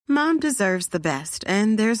Mom deserves the best,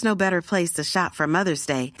 and there's no better place to shop for Mother's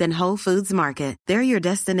Day than Whole Foods Market. They're your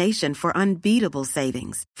destination for unbeatable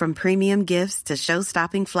savings, from premium gifts to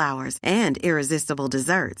show-stopping flowers and irresistible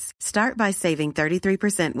desserts. Start by saving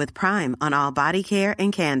 33% with Prime on all body care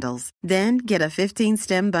and candles. Then get a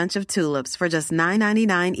 15-stem bunch of tulips for just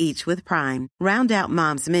 $9.99 each with Prime. Round out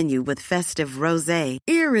Mom's menu with festive rosé,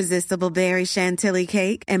 irresistible berry chantilly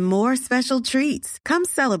cake, and more special treats. Come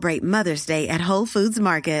celebrate Mother's Day at Whole Foods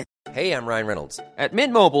Market. Hey, I'm Ryan Reynolds. At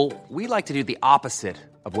Mint Mobile, we like to do the opposite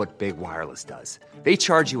of what Big Wireless does. They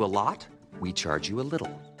charge you a lot, we charge you a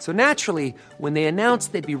little. So naturally, when they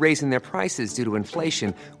announced they'd be raising their prices due to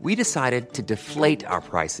inflation, we decided to deflate our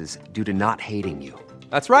prices due to not hating you.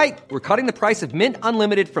 That's right. We're cutting the price of Mint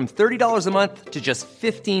Unlimited from $30 a month to just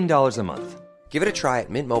 $15 a month. Give it a try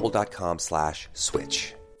at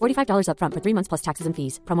mintmobile.com/switch. $45 up front for 3 months plus taxes and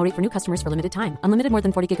fees. Promo rate for new customers for limited time. Unlimited more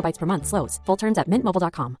than 40 gigabytes per month. Slows full terms at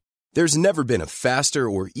mintmobile.com. There's never been a faster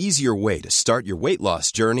or easier way to start your weight loss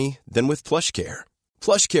journey than with PlushCare.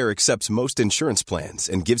 PlushCare accepts most insurance plans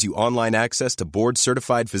and gives you online access to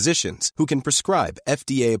board-certified physicians who can prescribe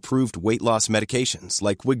FDA-approved weight loss medications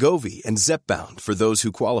like Wegovy and Zepbound for those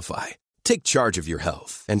who qualify. Take charge of your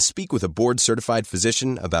health and speak with a board-certified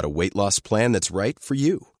physician about a weight loss plan that's right for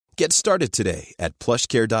you. Get started today at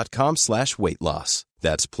plushcare.com/weight loss.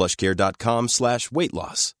 That's plushcare.com/weight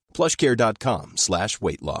loss.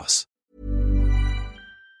 plushcare.com/weight loss.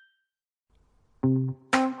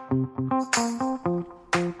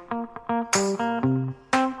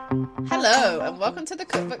 Hello and welcome to the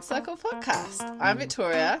Cookbook Circle podcast. I'm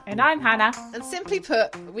Victoria. And I'm Hannah. And simply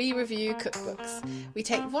put, we review cookbooks. We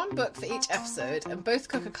take one book for each episode and both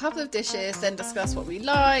cook a couple of dishes, then discuss what we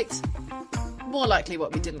liked, more likely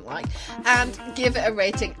what we didn't like, and give it a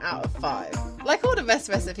rating out of 5. Like all the best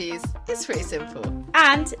recipes, it's pretty simple.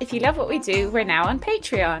 And if you love what we do, we're now on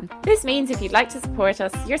Patreon. This means if you'd like to support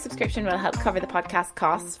us, your subscription will help cover the podcast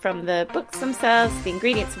costs from the books themselves, the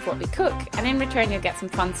ingredients of what we cook, and in return you'll get some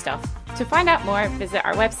fun stuff. To find out more, visit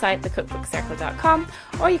our website, thecookbookcircle.com,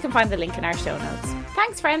 or you can find the link in our show notes.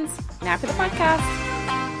 Thanks, friends. Now for the podcast.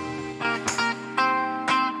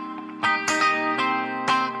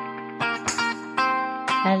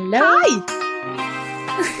 Hello. Hi.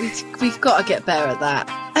 We've got to get better at that.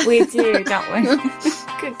 We do, don't we?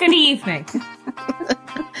 Good evening.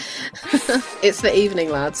 It's the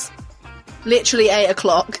evening, lads. Literally 8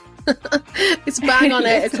 o'clock. It's bang on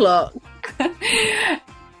 8 o'clock.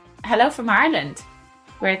 Hello from Ireland.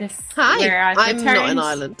 Hi, I'm not in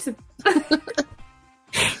Ireland. I was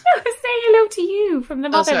saying hello to you from the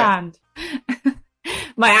motherland.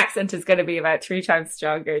 My accent is going to be about 3 times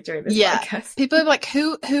stronger during this podcast. People are like,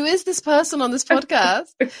 who is this person on this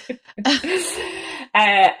podcast?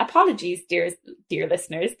 Apologies, dear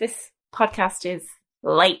listeners. This podcast is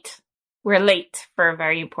late. We're late for a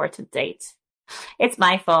very important date. It's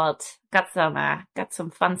my fault. Got some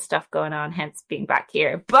fun stuff going on, hence being back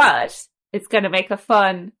here. But it's going to make a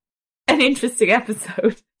fun and interesting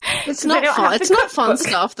episode. It's not fun. It's not fun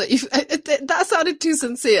stuff that you've. That sounded too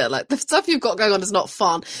sincere. Like the stuff you've got going on is not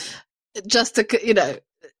fun. Just to,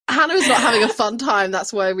 Hannah is not having a fun time.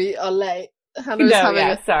 That's why we are late. Hannah is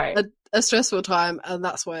having a stressful time, and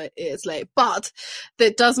that's why it is late. But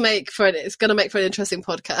it does it's going to make for an interesting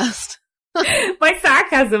podcast. My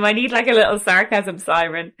sarcasm. I need like a little sarcasm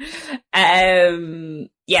siren.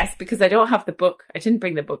 Yes, because I don't have the book. I didn't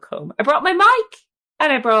bring the book home. I brought my mic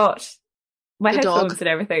and I brought my headphones and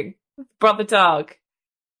everything. Brought the dog.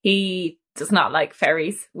 He does not like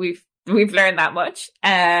ferries. We've learned that much.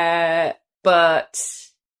 But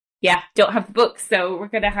yeah, don't have the book, so we're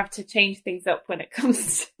gonna have to change things up when it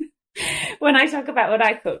comes to when I talk about what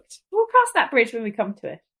I cooked. We'll cross that bridge when we come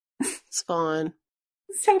to it. It's fine.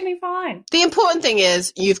 It's totally fine. The important thing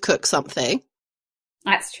is you've cooked something.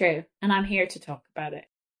 That's true, and I'm here to talk about it.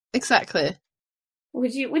 Exactly.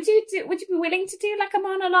 Would you be willing to do like a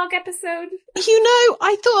monologue episode?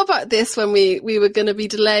 I thought about this when we were going to be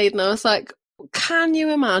delayed, and I was like, can you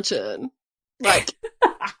imagine, like,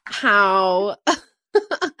 how,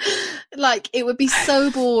 like, it would be so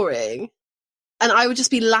boring, and I would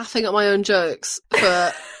just be laughing at my own jokes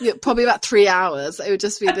for probably about 3 hours. It would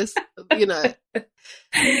just be this,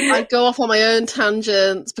 I'd go off on my own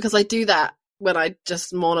tangents because I do that when I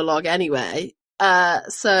just monologue anyway.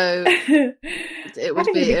 So it would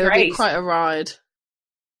be quite a ride.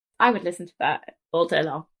 I would listen to that all day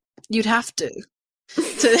long. You'd have to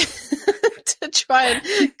try and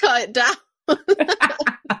cut it down.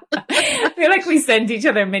 I feel like we send each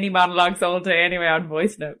other mini monologues all day anyway on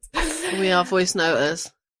voice notes. We are voice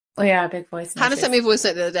noters. Oh yeah, big voice note. Hannah sent me a voice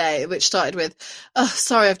note the other day, which started with, "Oh,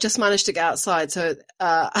 sorry, I've just managed to get outside, so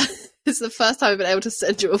it's the first time I've been able to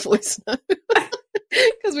send you a voice note."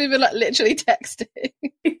 Because we've been like literally texting.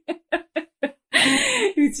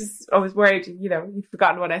 I was worried, you'd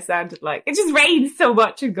forgotten what I sounded like. It just rains so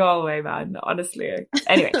much in Galway, man, honestly.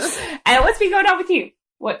 Anyway, what's been going on with you?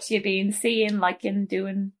 What you been seeing, liking,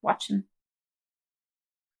 doing, watching?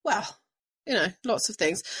 Well, lots of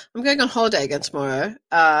things. I'm going on holiday again tomorrow.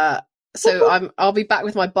 So I'll be back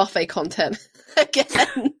with my buffet content again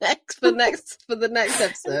for the next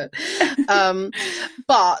episode.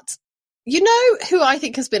 But you know who I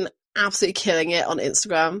think has been absolutely killing it on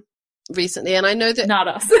Instagram recently, and I know that not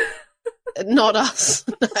us. Not us.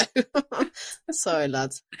 No. Sorry,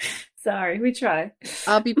 lads. Sorry, we try.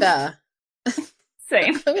 I'll be better.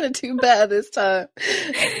 Same. I'm going to do better this time.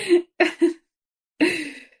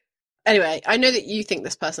 Anyway, I know that you think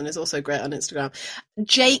this person is also great on Instagram.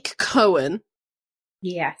 Jake Cohen.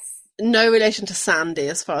 Yes. No relation to Sandy,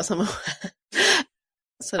 as far as I'm aware.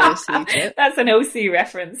 That's an OC tip. That's an OC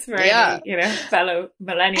reference for any, fellow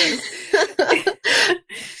millennials.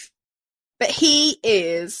 But he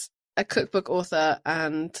is a cookbook author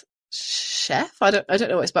and chef. I don't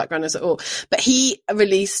know what his background is at all. But he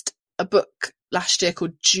released a book last year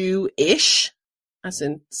called Jewish, as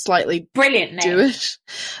in slightly brilliant name. Jewish.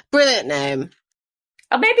 Brilliant name.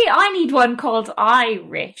 Oh, maybe I need one called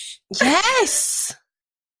Irish. Yes.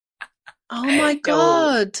 Oh my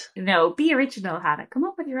God. No, be original, Hannah. Come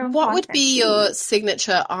up with your own. What would be your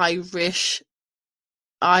signature Irish?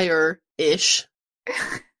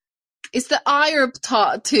 Is the ire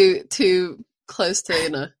too close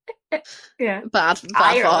to, yeah, bad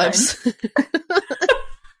vibes?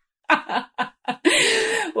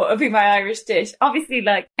 What would be my Irish dish? Obviously,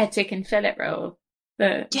 like a chicken fillet roll.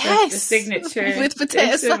 The signature with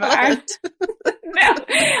potato salad. No,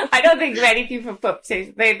 I don't think many people put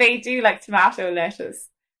potatoes. They do like tomato lettuce.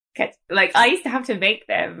 Like I used to have to make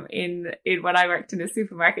them in when I worked in a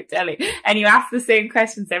supermarket deli, and you ask the same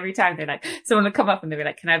questions every time. They're like, someone will come up and they'll be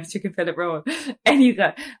like, "Can I have a chicken fillet roll?" And you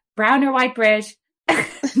go, "Brown or white bread?"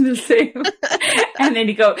 The same. And then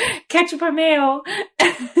you go, "Ketchup or mayo?"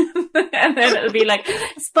 And then it'll be like,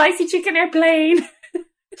 "Spicy chicken or plain?"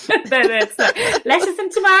 Then it's like, lettuce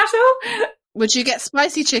and tomato. Would you get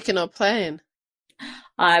spicy chicken or plain?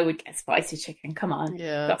 I would get spicy chicken. Come on.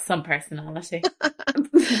 Yeah. Got some personality.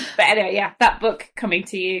 But anyway, yeah, that book coming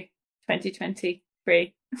to you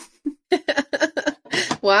 2023.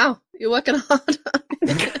 Wow, you're working hard.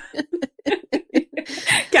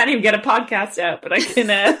 Can't even get a podcast out, but I can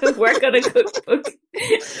work on a cookbook.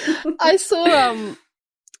 I saw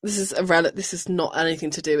this is not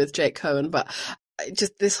anything to do with Jake Cohen, but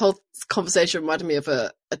just this whole conversation reminded me of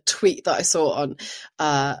a tweet that I saw on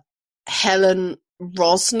Helen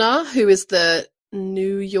Rosner, who is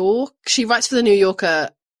she writes for the New Yorker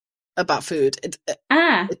about food.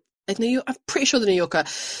 I'm pretty sure the New Yorker.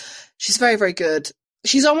 She's very, very good.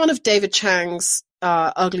 She's on one of David Chang's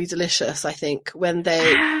Ugly Delicious, I think, when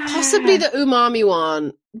they possibly the umami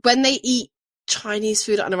one, when they eat Chinese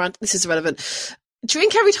food and around. This is irrelevant.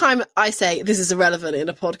 Drink every time I say this is irrelevant in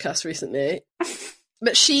a podcast recently.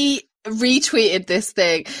 But she retweeted this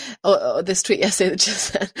thing, or this tweet yesterday that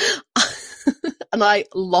just said, and I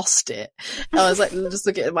lost it. I was like, just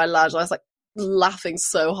looking at my lounge, I was like laughing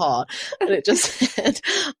so hard. And it just said,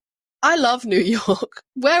 "I love New York.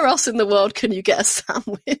 Where else in the world can you get a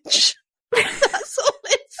sandwich?" That's all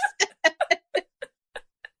it said.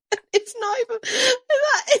 It's not even,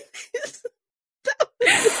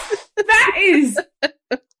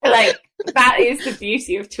 that is the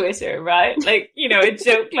beauty of Twitter, right? Like, a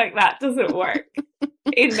joke like that doesn't work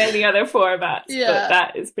in many other formats, but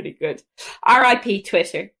that is pretty good. R.I.P.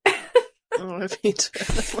 Twitter. R.I.P.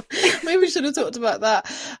 Twitter. Maybe we should have talked about that.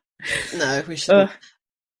 No, we shouldn't.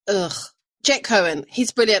 Ugh. Jake Cohen,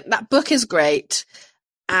 he's brilliant. That book is great.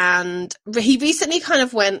 And he recently kind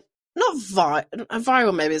of went, not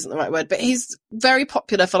viral maybe isn't the right word, but he's very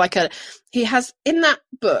popular for he has in that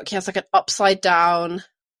book, he has like an upside down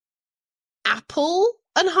apple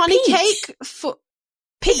and honey cake for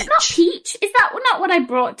peach. It's not peach. Is that not what I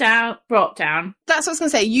brought down? That's what I was going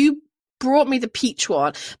to say. You brought me the peach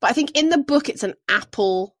one, but I think in the book it's an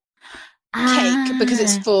apple cake because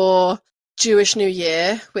it's for Jewish New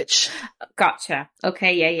Year, which gotcha.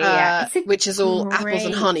 Okay, yeah. Which is all apples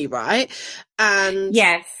and honey, right? And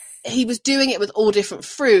yes, he was doing it with all different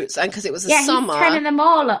fruits, and because it was summer, he's turning them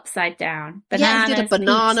all upside down. Bananas, he did a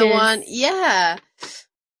banana peaches. one, yeah.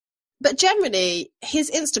 But generally, his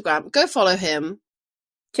Instagram, go follow him.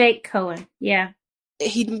 Jake Cohen, yeah.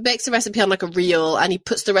 he makes the recipe on like a reel and he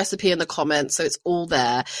puts the recipe in the comments, so it's all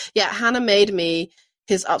there. Yeah, Hannah made me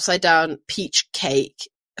his upside down peach cake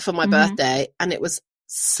for my birthday, and it was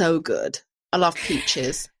so good. I love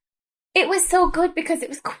peaches. It was so good because it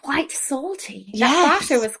was quite salty. Yes. That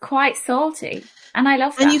batter was quite salty, and I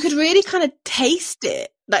love that. And you could really kind of taste it,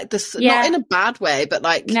 like this, not in a bad way, but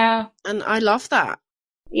like no. And I love that.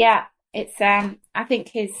 Yeah, it's I think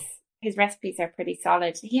his recipes are pretty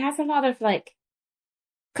solid. He has a lot of like,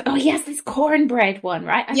 he has this cornbread one,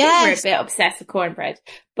 right? I think we're a bit obsessed with cornbread,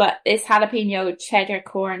 but this jalapeno cheddar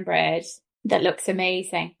cornbread that looks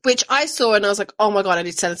amazing. Which I saw and I was like, oh my God, I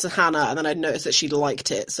need to send it to Hannah. And then I noticed that she liked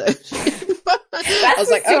it. So that's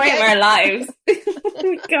the story of our lives.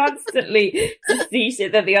 We constantly see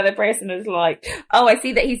shit that the other person is like, oh, I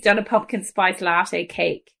see that he's done a pumpkin spice latte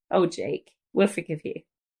cake. Oh, Jake, we'll forgive you.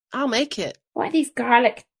 I'll make it. What are these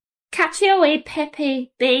garlic cacio e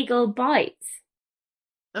pepe bagel bites?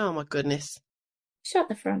 Oh my goodness. Shut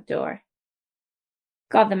the front door.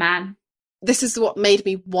 God, the man. This is what made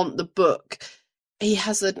me want the book. He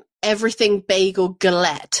has an everything bagel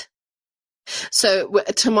galette. So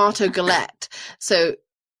a tomato galette. So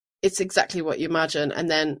it's exactly what you imagine. And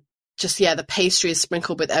then just, the pastry is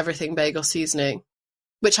sprinkled with everything bagel seasoning,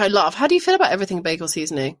 which I love. How do you feel about everything bagel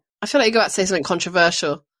seasoning? I feel like you go out to say something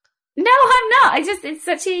controversial. No, I'm not. It's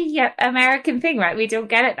such a American thing, right? We don't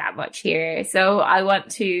get it that much here. So I want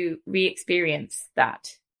to re-experience that.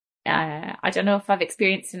 I don't know if I've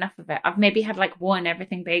experienced enough of it. I've maybe had like one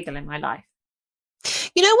everything bagel in my life.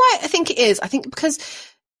 You know why I think it is? I think because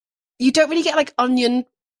you don't really get like onion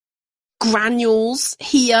granules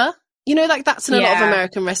here. You know, like that's in a lot of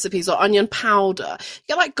American recipes, or onion powder. You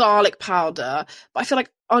get like garlic powder, but I feel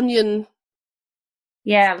like onion...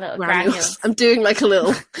 Yeah, little granules. I'm doing like a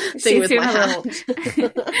little thing with my hand.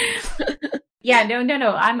 Yeah,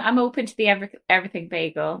 no. I'm open to the everything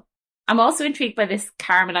bagel. I'm also intrigued by this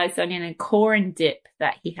caramelized onion and corn dip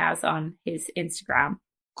that he has on his Instagram.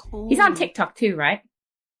 Cool. He's on TikTok too, right?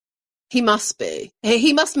 He must be.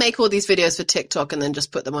 He must make all these videos for TikTok and then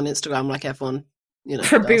just put them on Instagram like everyone,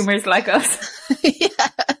 for does. Boomers like us. Yeah.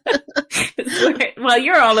 Well,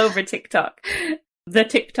 you're all over TikTok. The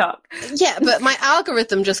TikTok. Yeah, but my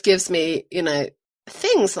algorithm just gives me,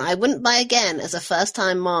 things that I wouldn't buy again as a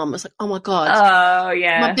first-time mom. It's like, oh my God. Oh,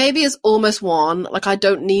 yeah. My baby is almost 1. Like, I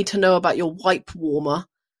don't need to know about your wipe warmer.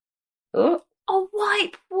 Oh, a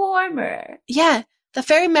wipe warmer? Yeah, the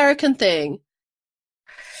very American thing.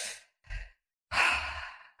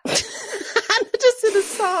 Hannah just did a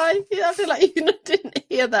sigh. Yeah, I feel like you didn't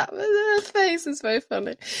hear that, but her face is very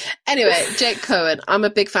funny. Anyway, Jake Cohen, I'm a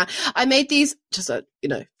big fan. I made these just,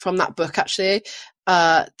 from that book actually.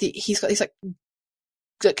 He's got these like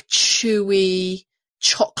chewy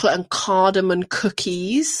chocolate and cardamom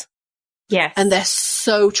cookies. Yes, and they're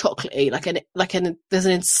so chocolatey. There's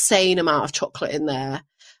an insane amount of chocolate in there,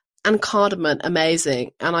 and cardamom,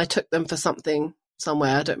 amazing. And I took them for something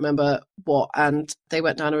somewhere, I don't remember what, and they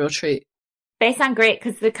went down a real treat. They sound great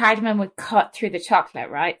because the cardamom would cut through the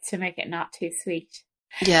chocolate, right, to make it not too sweet.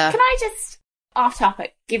 Yeah. Can I just, off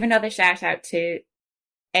topic, give another shout out to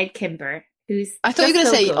Ed Kimber, who's I thought you were going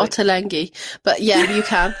to say Ottolenghi, but yeah, you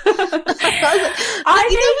can. Who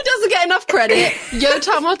doesn't get enough credit?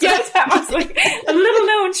 Yotam Ottolenghi. Like a little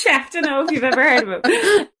known chef. Don't know if you've ever heard of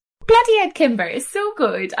him. Bloody Ed Kimber is so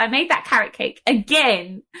good. I made that carrot cake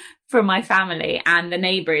again for my family and the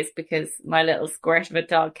neighbours because my little squirt of a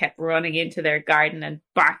dog kept running into their garden and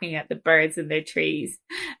barking at the birds in their trees.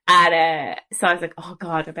 And so I was like, oh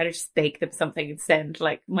God, I better just bake them something and send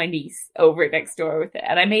like my niece over next door with it.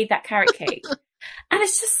 And I made that carrot cake. And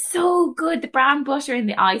it's just so good. The brown butter in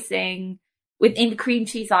the icing, in the cream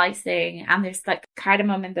cheese icing, and there's like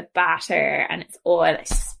cardamom in the batter and it's oil.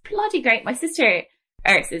 It's just bloody great. My sister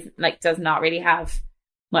Earth is does not really have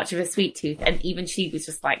much of a sweet tooth, and even she was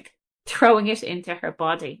just like throwing it into her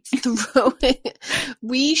body.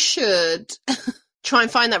 We should try and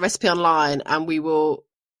find that recipe online, and we will.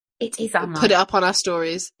 It is online. Put it up on our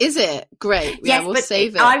stories. Is it? Great. Yes, yeah, we'll but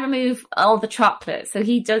save it. I remove all the chocolate, so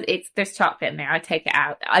he does. There's chocolate in there. I take it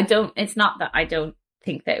out. I don't. It's not that I don't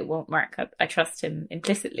think that it won't work. I trust him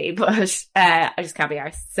implicitly, but I just can't be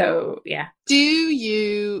arsed. So yeah.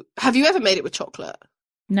 Have you ever made it with chocolate?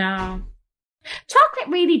 No. Chocolate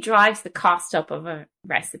really drives the cost up of a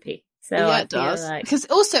recipe. So yeah, it does. Because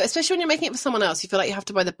also, especially when you're making it for someone else, you feel like you have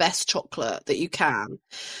to buy the best chocolate that you can.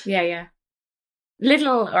 Yeah.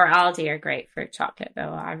 Lidl or Aldi are great for chocolate,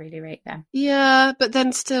 though. I really rate them. Yeah, but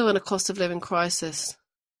then still in a cost of living crisis.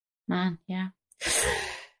 Man, yeah.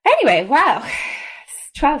 Anyway, wow.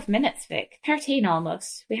 It's 12 minutes, Vic. 13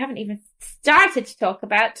 almost. We haven't even started to talk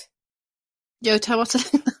about Yo, tomato.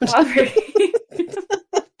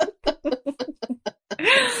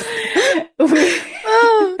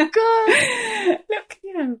 Oh God! Look,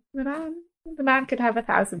 the man could have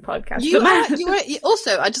 1,000 podcasts. You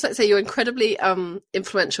also, I'd just like to say, you're incredibly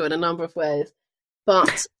influential in a number of ways.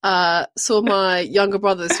 But saw my younger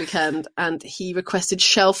brother this weekend, and he requested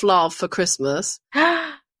Shelf Love for Christmas.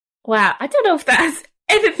 Wow, I don't know if that has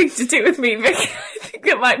anything to do with me, Vic. I think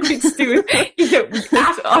it might be to do with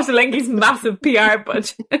Ottolenghi's massive PR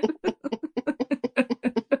budget.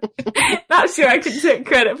 Not sure I can take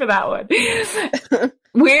credit for that one.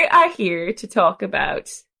 We are here to talk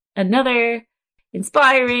about another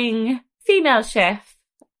inspiring female chef,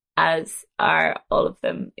 as are all of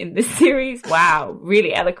them in this series. Wow,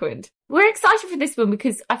 really eloquent. We're excited for this one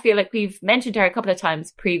because I feel like we've mentioned her a couple of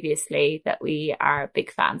times previously that we are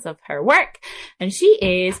big fans of her work. And she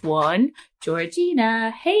is one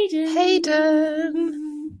Georgina Hayden.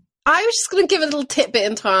 I was just going to give a little tidbit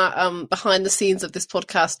into our behind the scenes of this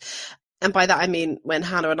podcast. And by that, I mean when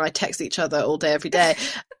Hannah and I text each other all day, every day.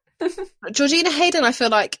 Georgina Hayden, I feel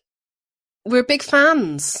like we're big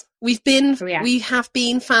fans. We have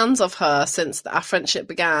been fans of her since our friendship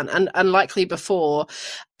began, and likely before,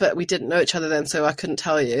 but we didn't know each other then, so I couldn't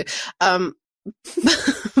tell you.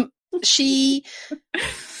 She's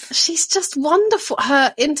just wonderful.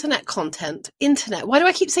 Her internet content. Why do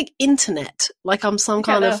I keep saying internet? Like I'm some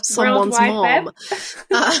kind of someone's mom.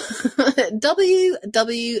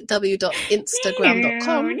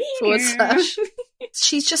 www.instagram.com/.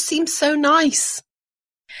 She just seems so nice.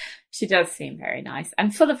 She does seem very nice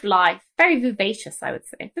and full of life. Very vivacious, I would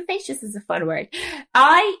say. Vivacious is a fun word.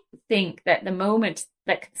 I think that the moment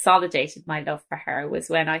that consolidated my love for her was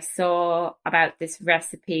when I saw about this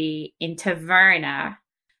recipe in Taverna,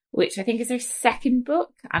 which I think is her second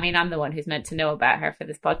book. I mean, I'm the one who's meant to know about her for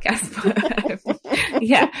this podcast. But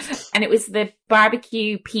yeah. And it was the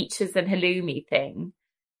barbecue, peaches and halloumi thing,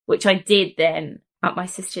 which I did then at my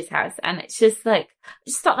sister's house. And it's just like, I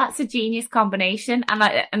just thought that's a genius combination.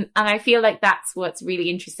 And I feel like that's what's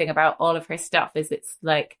really interesting about all of her stuff is it's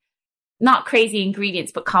like not crazy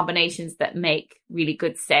ingredients, but combinations that make really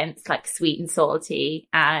good sense, like sweet and salty.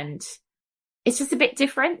 And it's just a bit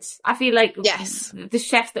different. I feel like the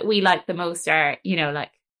chefs that we like the most are,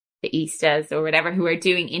 like the Eastas or whatever, who are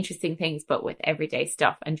doing interesting things, but with everyday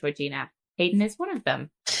stuff. And Georgina Hayden is one of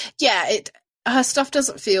them. Yeah, her stuff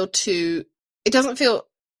doesn't feel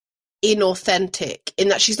inauthentic in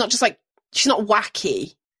that she's not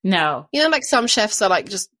wacky. No. Like some chefs are like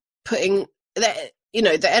just putting the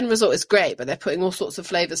end result is great, but they're putting all sorts of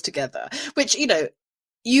flavors together, which,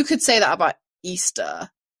 you could say that about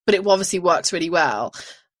Easter, but it obviously works really well.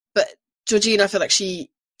 But Georgina, I feel like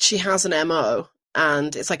she has an MO,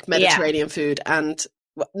 and it's like Mediterranean food, and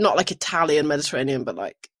not like Italian Mediterranean, but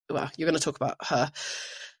like, well, you're going to talk about her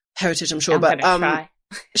heritage, I'm sure. Try.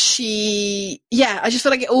 I just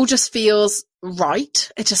feel like it all just feels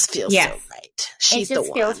right. It just feels so right. She's the one. It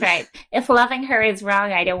just feels right. If loving her is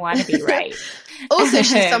wrong, I don't want to be right. Also,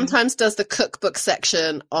 she sometimes does the cookbook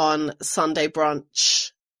section on Sunday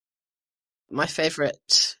Brunch. My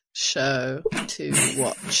favourite show to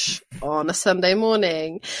watch on a Sunday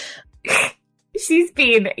morning. She's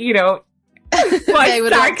been, they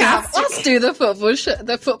would like to have us do the football show.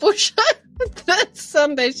 The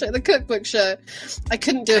Sunday show, the cookbook show. I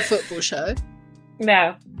couldn't do a football show.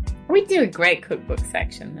 No. We do a great cookbook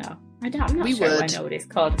section, though. I'm not sure I know what it's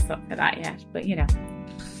called or something for that yet, but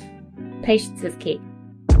patience is key.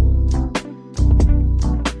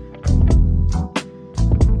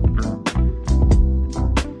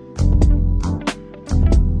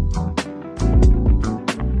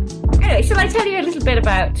 Anyway, shall I tell you a little bit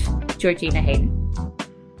about Georgina Hayden?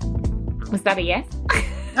 Was that a yes?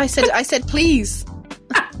 I said, please.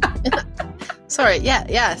 Sorry,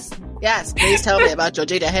 yes. Please tell me about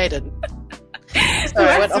Georgina Hayden. Sorry,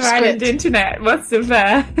 I went off script. The internet must have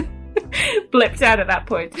blipped out at that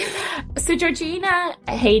point. So Georgina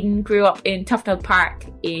Hayden grew up in Tufnell Park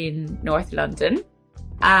in North London,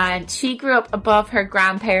 and she grew up above her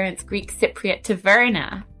grandparents' Greek Cypriot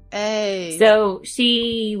taverna. Hey. So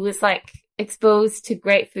she was like exposed to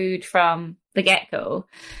great food from the get-go.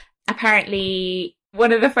 Apparently,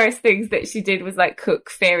 one of the first things that she did was like cook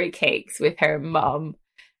fairy cakes with her mum.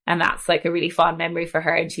 And that's like a really fond memory for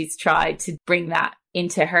her. And she's tried to bring that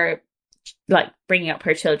into her, like bringing up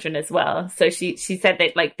her children as well. So she said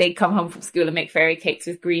that like they'd come home from school and make fairy cakes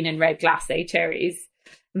with green and red glacé cherries.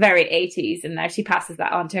 Very 80s. And now she passes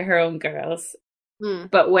that on to her own girls.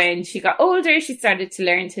 But when she got older, she started to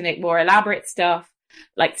learn to make more elaborate stuff,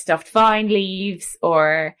 like stuffed vine leaves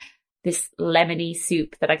or this lemony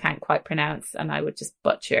soup that I can't quite pronounce and I would just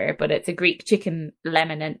butcher, but it's a Greek chicken,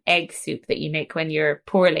 lemon and egg soup that you make when you're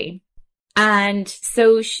poorly. And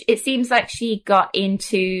so it seems like she got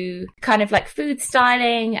into kind of like food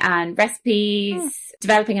styling and recipes,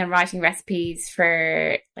 developing and writing recipes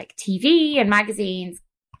for like TV and magazines,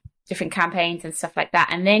 different campaigns and stuff like that.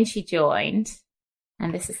 And then she joined,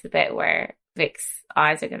 and this is the bit where Vic's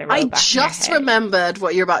eyes are going to roll back. I just remembered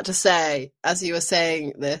what you're about to say as you were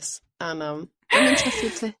saying this, and I'm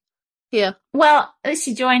interested to hear. Well,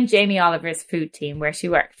 she joined Jamie Oliver's food team, where she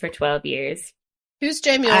worked for 12 years. Who's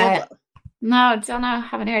Jamie Oliver? No, don't know.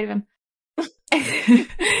 Haven't heard of him.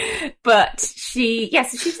 But so she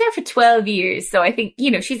was there for 12 years. So I think,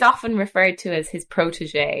 she's often referred to as his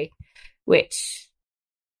protege, which,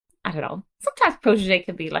 I don't know. Sometimes protege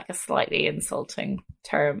can be like a slightly insulting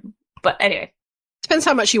term. But anyway. Depends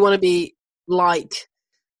how much you want to be like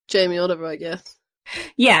Jamie Oliver, I guess.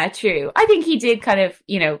 Yeah, true. I think he did kind of,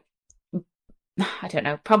 I don't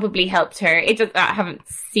know, probably helped her. I haven't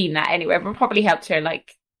seen that anywhere, but probably helped her,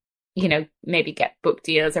 like, maybe get book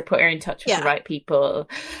deals or put her in touch with the right people.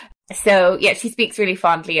 So, yeah, she speaks really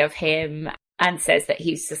fondly of him and says that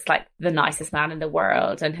he's just like the nicest man in the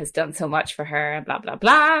world and has done so much for her and blah, blah,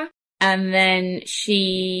 blah. And then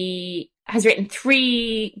she has written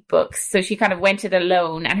 3 books. So she kind of went it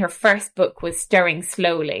alone. And her first book was Stirring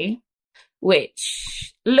Slowly,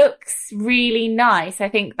 which looks really nice. I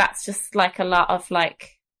think that's just like a lot of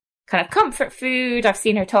like kind of comfort food. I've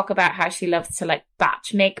seen her talk about how she loves to like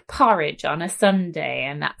batch make porridge on a Sunday,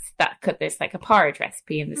 and there's like a porridge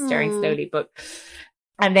recipe in the Stirring Slowly book.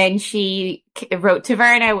 And then she wrote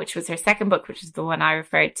Taverna, which was her second book, which is the one I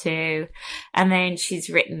referred to. And then she's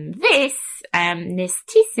written this,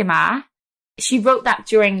 Nistisima. She wrote that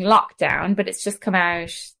during lockdown, but it's just come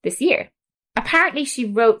out this year. Apparently she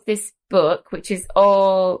wrote this book, which is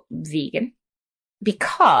all vegan,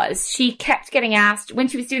 because she kept getting asked, when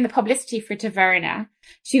she was doing the publicity for Taverna,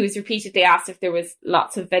 she was repeatedly asked if there was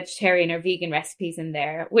lots of vegetarian or vegan recipes in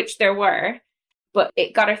there, which there were. But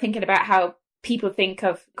it got her thinking about how people think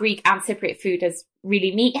of Greek and Cypriot food as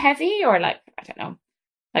really meat heavy, or like, I don't know,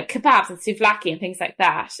 like kebabs and souvlaki and things like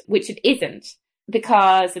that, which it isn't,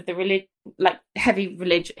 because of the heavy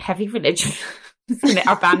religion.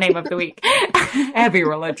 Our band name of the week. Heavy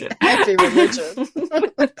religion. Heavy religion.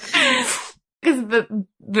 Because the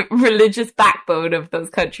religious backbone of those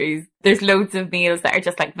countries, there's loads of meals that are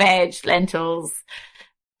just like veg, lentils,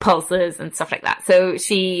 pulses and stuff like that. So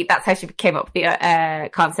that's how she came up with the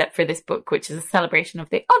concept for this book, which is a celebration of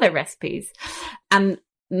the other recipes. And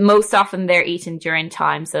most often they're eaten during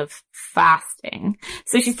times of fasting.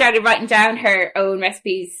 So she started writing down her own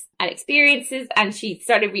recipes and experiences, and she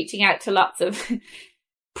started reaching out to lots of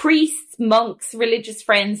priests, monks, religious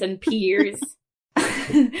friends and peers.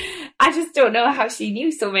 I just don't know how she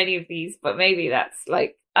knew so many of these, but maybe that's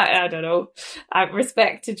like, I don't know. I have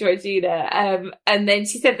respect to Georgina. And then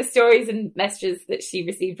she said the stories and messages that she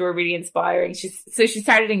received were really inspiring. So she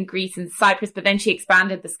started in Greece and Cyprus, but then she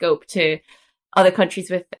expanded the scope to other countries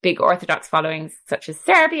with big Orthodox followings, such as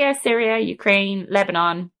Serbia, Syria, Ukraine,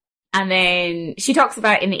 Lebanon. And then she talks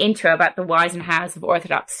about in the intro about the whys and hows of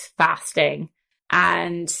Orthodox fasting.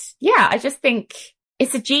 And yeah, I just think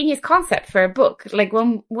it's a genius concept for a book. Like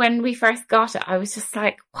when we first got it, I was just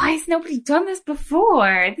like, why has nobody done this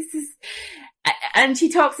before? And she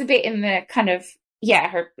talks a bit in the kind of,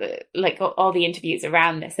 her, like all the interviews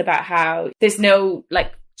around this about how there's no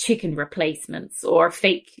like chicken replacements or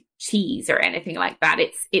fake cheese or anything like that.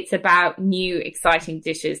 It's about new exciting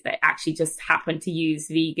dishes that actually just happen to use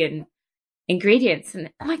vegan ingredients. And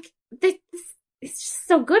like, it's just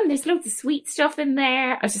so good. And there's loads of sweet stuff in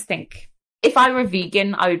there. I just think, if I were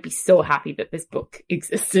vegan, I would be so happy that this book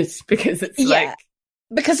existed, because it's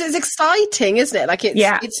because it's exciting, isn't it? Like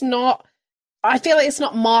it's not, I feel like it's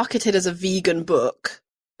not marketed as a vegan book.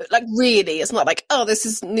 Like really, it's not like, oh, this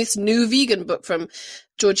is this new vegan book from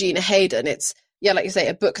Georgina Hayden. It's, like you say,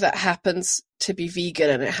 a book that happens to be vegan,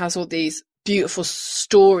 and it has all these beautiful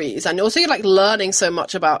stories. And also you're like learning so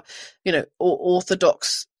much about,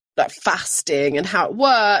 Orthodox like fasting and how it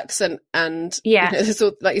works, and there's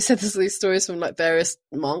all, like you said, there's all these stories from like various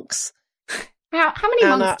monks. How many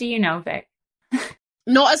monks do you know, Vic?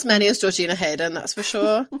 Not as many as Georgina Hayden, that's for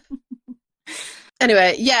sure.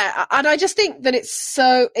 Anyway, and I just think that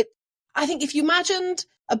I think if you imagined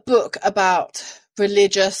a book about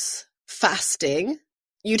religious fasting,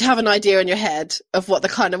 you'd have an idea in your head of what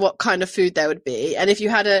kind of food there would be. And if you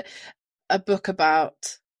had a book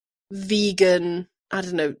about vegan, I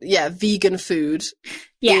don't know, vegan food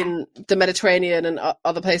in the Mediterranean and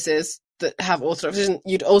other places, that have Orthodox religion,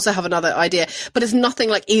 you'd also have another idea. But it's nothing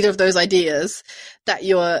like either of those ideas that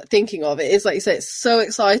you're thinking of. It is, like you say, it's so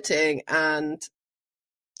exciting. And,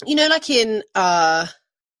 you know, like in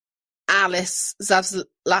Alice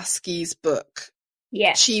Zavlaski's book,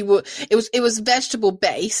 yeah, it was vegetable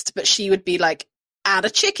based, but she would be like, add a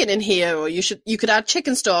chicken in here, or you could add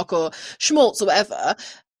chicken stock or schmaltz or whatever.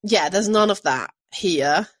 Yeah, there's none of that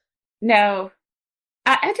here. No.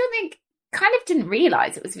 I don't think, kind of didn't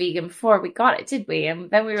realise it was vegan before we got it, did we? And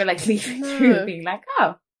then we were like leafing through being like,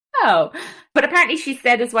 oh. But apparently she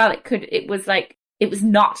said as well, it was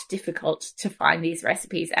not difficult to find these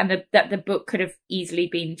recipes, and that the book could have easily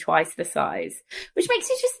been twice the size, which makes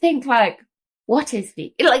you just think, like, what is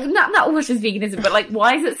vegan? Like, not what is veganism, but like,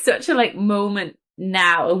 why is it such a like moment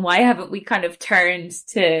now, and why haven't we kind of turned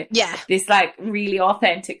to this like really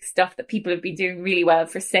authentic stuff that people have been doing really well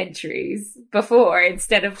for centuries before,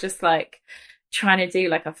 instead of just like trying to do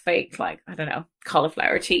like a fake, like, I don't know,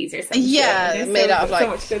 cauliflower cheese or something. Yeah, made out of like so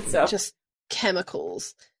much good stuff. Just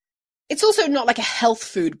chemicals. It's also not like a health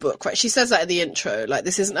food book, right? She says that in the intro, like,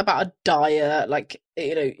 this isn't about a diet, like,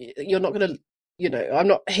 you know, you're not going to, you know, I'm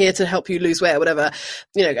not here to help you lose weight or whatever,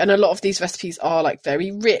 you know, and a lot of these recipes are like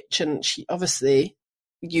very rich, and she obviously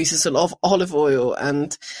uses a lot of olive oil.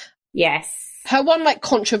 And yes, her one like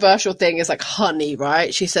controversial thing is like honey,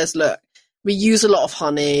 right? She says, look, we use a lot of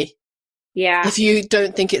honey. Yeah. If you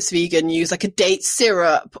don't think it's vegan, use like a date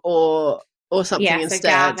syrup or something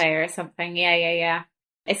instead. Agave or something. Yeah.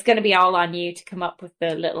 It's going to be all on you to come up with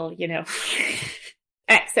the little, you know,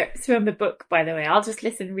 excerpts from the book, by the way. I'll just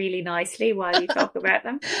listen really nicely while you talk about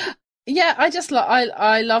them. Yeah, I just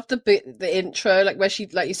I love the intro, like where she,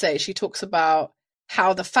 like you say, she talks about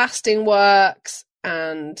how the fasting works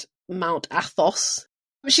and Mount Athos.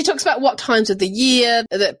 She talks about what times of the year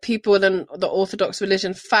that people in the Orthodox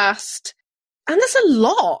religion fast. And there's a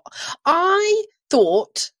lot. I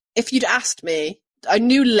thought, if you'd asked me, I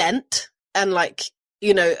knew Lent, and like,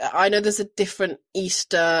 you know, I know there's a different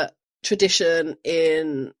Easter tradition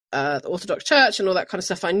in the Orthodox Church and all that kind of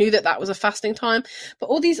stuff. I knew that was a fasting time, but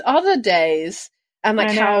all these other days, and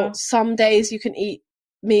like how some days you can eat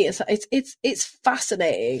meat, it's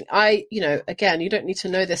fascinating. You know, again, you don't need to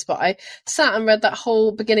know this, but I sat and read that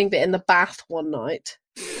whole beginning bit in the bath one night.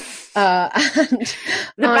 And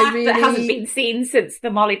the bath that hasn't been seen since the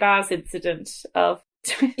Molly Bowes incident of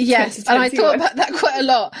yes, and I thought about that quite a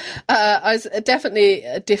lot. I was definitely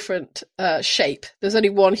a different shape. There's only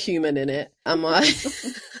one human in it, and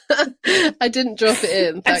I didn't drop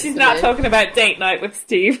it in. And she's not talking about date night with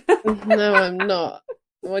Steve. No, I'm not.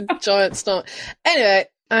 My giant snot. Anyway,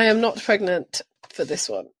 I am not pregnant for this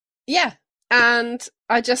one. Yeah, and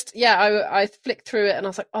I just I flicked through it, and I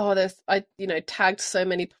was like, I tagged so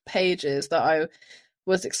many pages that I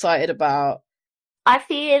was excited about. I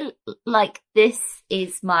feel like this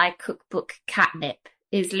is my cookbook catnip,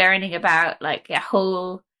 is learning about like a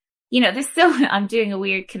whole, you know, I'm doing a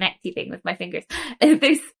weird connecty thing with my fingers.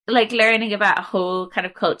 There's like learning about a whole kind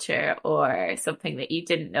of culture or something that you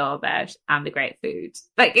didn't know about, and the great food.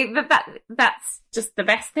 Like that's just the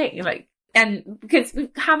best thing. Like, and because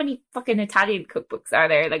how many fucking Italian cookbooks are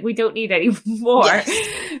there? Like, we don't need any more.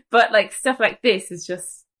 Yes. But like stuff like this is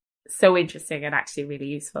just so interesting and actually really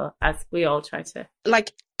useful as we all try to,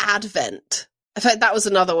 like, Advent. I thought that was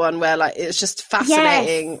another one where like it's just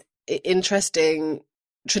fascinating, interesting,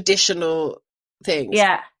 traditional things.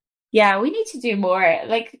 Yeah, we need to do more.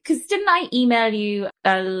 Like, because didn't I email you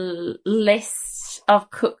a list of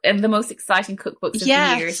the most exciting cookbooks of the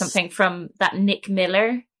year or something from that Nick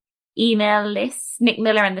Miller email list? Nick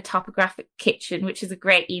Miller and the Topographic Kitchen, which is a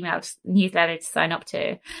great email newsletter to sign up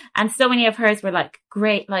to. And so many of hers were like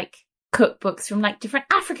great, like cookbooks from like different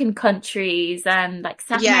African countries and like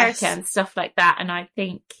South America and stuff like that. And I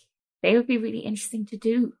think they would be really interesting to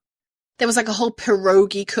do. There was like a whole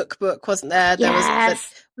pierogi cookbook, wasn't there? There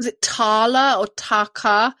was it Tala or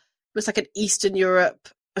Taka? It was like an Eastern Europe.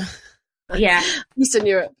 Yeah. Eastern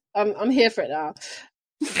Europe. I'm here for it now.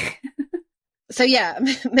 So yeah,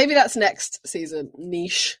 maybe that's next season.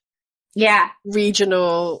 Niche. Yeah.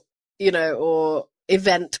 Regional, you know, or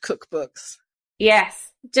event cookbooks.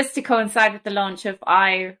 Yes. Just to coincide with the launch of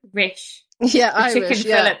Irish. Yeah, Irish. Chicken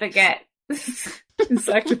fillet baguette.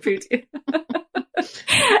 Encyclopedia.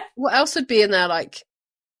 What else would be in there? Like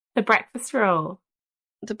the breakfast roll.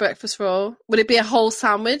 The breakfast roll. Would it be a whole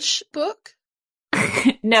sandwich book?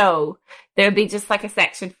 No, there would be just like a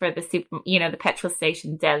section for the the petrol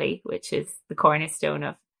station deli, which is the cornerstone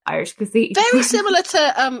of Irish cuisine. Very similar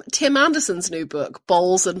to Tim Anderson's new book,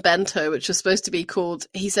 Bowls and Bento, which was supposed to be called,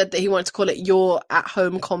 he said that he wanted to call it Your At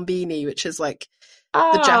Home Combini, which is like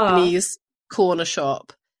the Japanese corner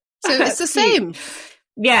shop. So it's the same.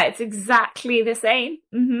 Yeah, it's exactly the same.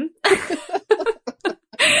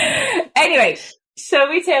 Anyway, shall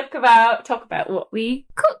we talk about what we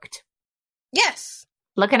cooked? Yes.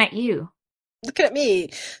 Looking at you. Looking at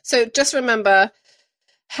me. So just remember,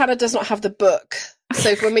 Hannah does not have the book.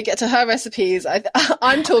 So when we get to her recipes,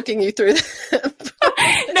 I'm talking you through them.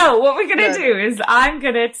 No, what we're going to do is I'm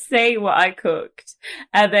going to say what I cooked,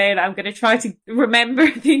 and then I'm going to try to remember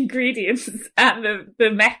the ingredients and the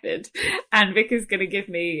method, and Vic is going to give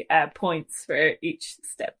me points for each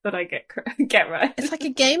step that I get right. It's like a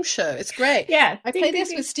game show. It's great. Yeah. I play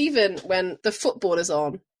this with Stephen when the football is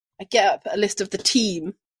on. I get up a list of the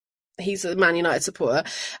team. He's a Man United supporter,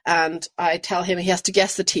 and I tell him he has to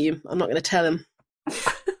guess the team. I'm not going to tell him.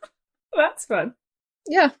 That's fun.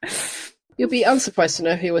 Yeah. You'll be unsurprised to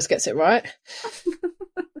know he always gets it right.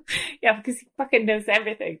 Yeah, because he fucking knows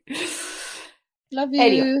everything. Love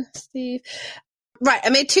you, Steve. Right, I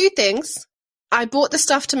made 2 things. I bought the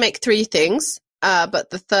stuff to make 3 things, but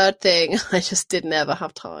the third thing, I just did never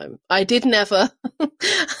have time. I did never have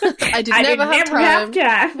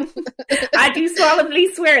time. I do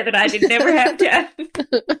solemnly swear that I did never have time.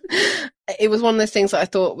 It was one of those things that I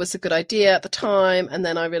thought was a good idea at the time, and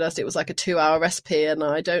then I realised it was like a 2-hour recipe, and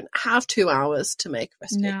I don't have 2 hours to make a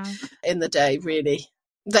recipe in the day, really.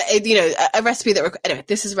 A recipe that... Anyway,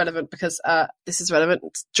 this is relevant because this is relevant.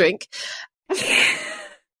 It's drink.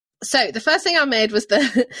 So the first thing I made was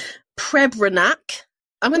the prebranak.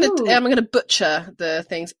 I'm gonna butcher the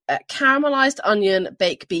things. Caramelized onion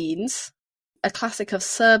baked beans, a classic of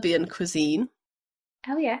Serbian cuisine.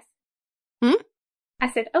 Oh yes.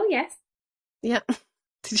 I said, oh yes. Yeah.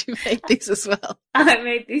 Did you make these as well? I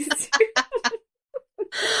made these too.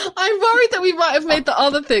 I'm worried that we might have made the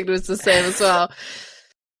other thing was the same as well.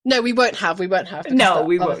 No, we won't have. No,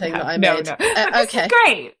 we won't have. That I made. No. Okay.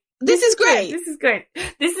 Great. This is great. This is great.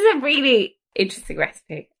 This is a really interesting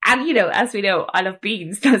recipe. And, as we know, I love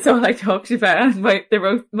beans. That's all I talked about on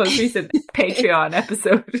the most recent Patreon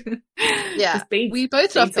episode. Yeah, we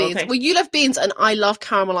both love beans. Well, you love beans and I love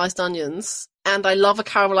caramelized onions. And I love a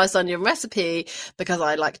caramelized onion recipe because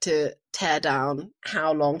I like to tear down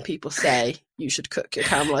how long people say you should cook your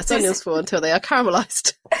caramelized onions for until they are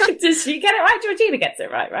caramelized. Does she get it right? Georgina gets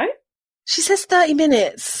it right? She says 30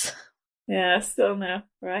 minutes. Yeah, still no,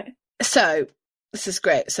 right? So, this is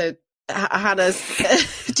great. So, Hannah's...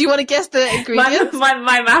 do you want to guess the ingredients?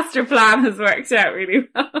 My master plan has worked out really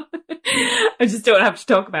well. I just don't have to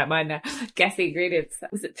talk about mine now. Guess the ingredients.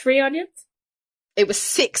 Was it 3 onions? It was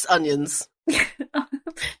 6 onions.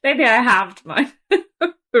 Maybe I halved mine.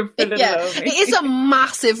 It is a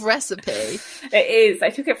massive recipe. It is. I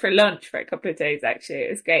took it for lunch for a couple of days, actually.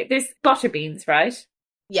 It was great. There's butter beans, right?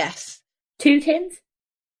 Yes. 2 tins?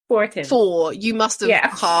 4 tins? 4. You must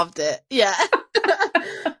have halved it. Yeah.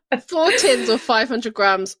 4 tins or 500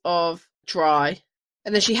 grams of dry.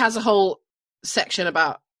 And then she has a whole section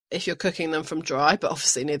about if you're cooking them from dry, but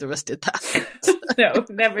obviously neither of us did that. No,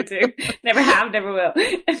 never do. Never have, never will.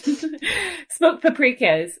 Smoked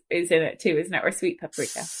paprika is in it too, isn't it? Or sweet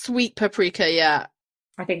paprika? Sweet paprika, yeah.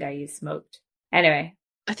 I think I used smoked. Anyway.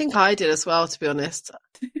 I think I did as well, to be honest.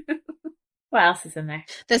 What else is in there?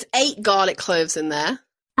 There's 8 garlic cloves in there.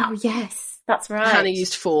 Oh, yes. That's right. Hannah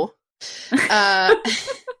used 4.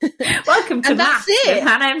 Welcome to maths with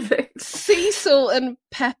Hannah. Sea salt and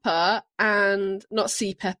pepper, and not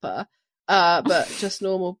sea pepper, but just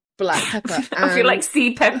normal black pepper. I feel like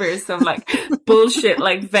sea pepper is some bullshit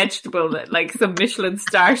vegetable that some Michelin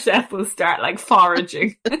star chef will start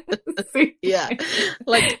foraging. Yeah,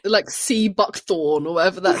 like sea buckthorn or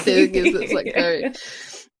whatever that thing is. That's very.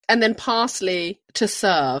 And then parsley to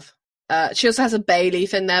serve. She also has a bay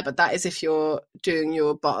leaf in there, but that is if you're doing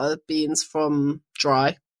your butter beans from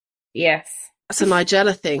dry. Yes. That's a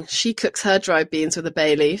Nigella thing. She cooks her dry beans with a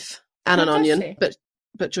bay leaf and an onion.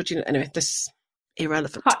 But Georgina, anyway, this is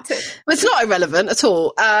irrelevant. Hot tip. Well, it's not irrelevant at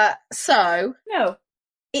all. No.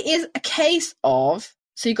 It is a case of,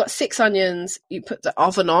 so you've got 6 onions, you put the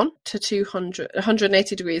oven on to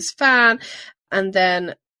 180 degrees fan, and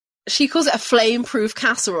then she calls it a flame-proof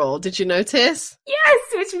casserole. Did you notice? Yes,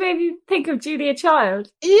 which made me think of Julia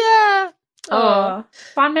Child. Yeah. Oh,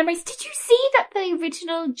 fond memories. Did you see that the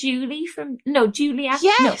original Julia?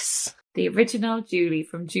 Yes. No, the original Julie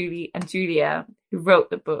from Julie and Julia, who wrote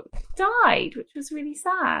the book, died, which was really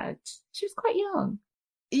sad. She was quite young.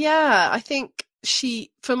 Yeah, I think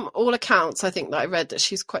from all accounts, I think that I read that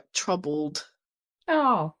she's quite troubled.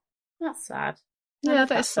 Oh, that's sad. Yeah,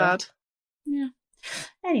 that is sad. Yeah.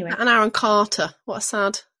 Anyway. And Aaron Carter, what a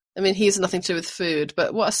sad... I mean, he has nothing to do with food,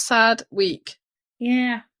 but what a sad week.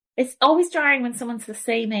 Yeah. It's always jarring when someone's the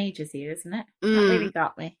same age as you, isn't it? That really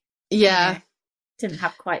got me. Yeah. Didn't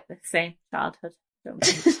have quite the same childhood. No.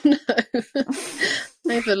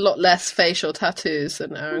 I have a lot less facial tattoos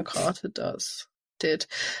than Aaron Carter did.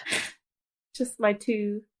 Just my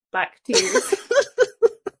 2 black tears.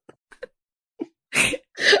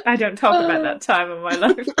 I don't talk about that time of my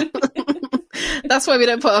life. That's why we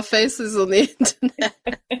don't put our faces on the internet.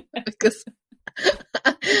 Because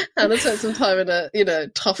Hannah spent some time in a,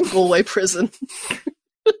 tough Galway prison.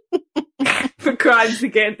 For crimes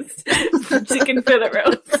against chicken fillet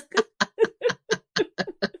rolls.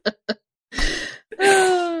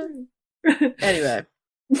 Anyway,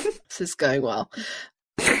 this is going well.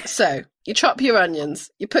 So, you chop your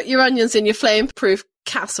onions. You put your onions in your flame-proof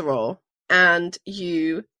casserole and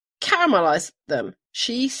you caramelize them.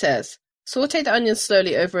 She says, saute the onions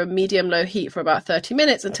slowly over a medium-low heat for about 30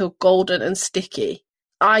 minutes until golden and sticky.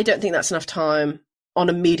 I don't think that's enough time on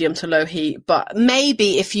a medium to low heat, but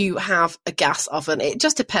maybe if you have a gas oven, it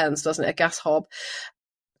just depends, doesn't it? A gas hob.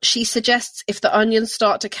 She suggests if the onions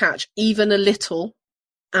start to catch even a little,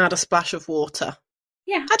 add a splash of water.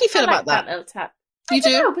 Yeah. How do you feel about that? Little tap. You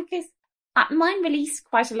do? Know, because mine released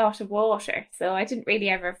quite a lot of water, so I didn't really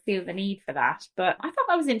ever feel the need for that. But I thought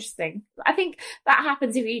that was interesting. I think that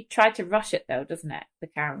happens if you try to rush it, though, doesn't it? The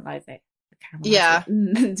caramelizing. Yeah.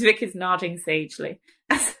 Vic is nodding sagely.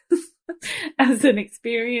 As an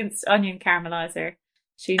experienced onion caramelizer,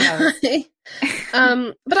 she knows. But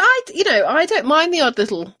I don't mind the odd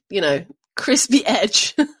little, crispy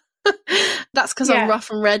edge. That's because I'm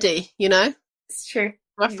rough and ready, It's true.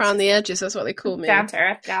 Rough around the edges, that's what they call me. Down to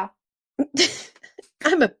earth gal.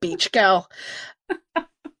 I'm a beach gal.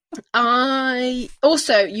 I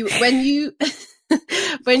also when you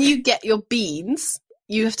get your beans,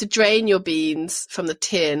 you have to drain your beans from the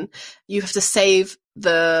tin. You have to save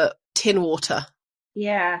the tin water.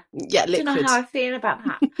 Yeah. Yeah, liquid. I don't know how I feel about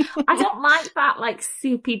that. I don't like that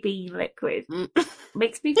soupy bean liquid.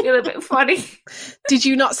 Makes me feel a bit funny. Did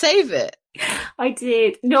you not save it? I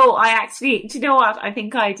did. No, I actually, do you know what? I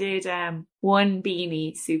think I did 1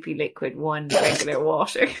 beanie soupy liquid, 1 regular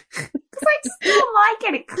water. Because I just don't like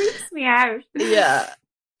it. It creeps me out. Yeah.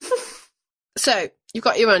 So, you've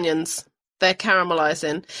got your onions. They're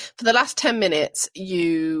caramelizing. For the last 10 minutes,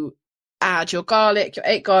 you add your garlic, your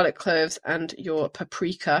 8 garlic cloves, and your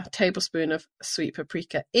paprika, tablespoon of sweet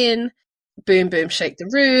paprika in. Boom, boom, shake the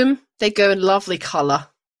room. They go in lovely colour.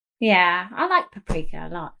 Yeah, I like paprika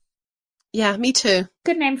a lot. Yeah, me too.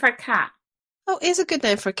 Good name for a cat. Oh, it is a good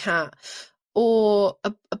name for a cat. Or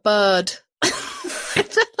a bird. I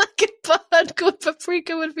don't like a bird called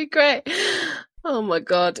paprika would be great. Oh my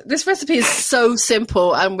God. This recipe is so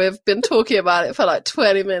simple and we've been talking about it for like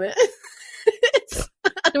 20 minutes.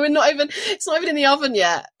 And it's not even in the oven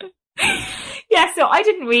yet. Yeah, so I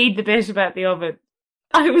didn't read the bit about the oven.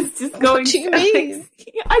 I was just going. What do you mean?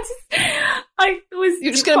 You're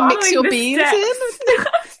just going to mix your beans steps. in?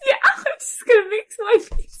 Yeah, I'm just going to mix my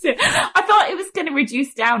beans in. I thought it was going to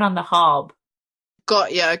reduce down on the hob.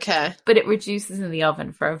 Got you, okay. But it reduces in the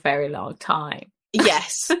oven for a very long time.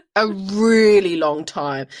 Yes, a really long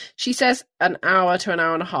time. She says an hour to an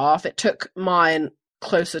hour and a half. It took mine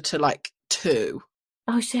closer to 2.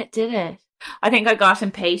 Oh shit, did it? I think I got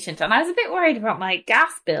impatient and I was a bit worried about my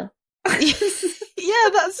gas bill. Yeah,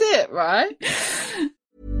 that's it, right?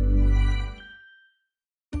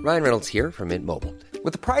 Ryan Reynolds here from Mint Mobile.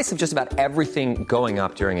 With the price of just about everything going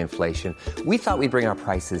up during inflation, we thought we'd bring our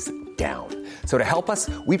prices down. So to help us,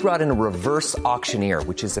 we brought in a reverse auctioneer,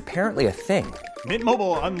 which is apparently a thing. Mint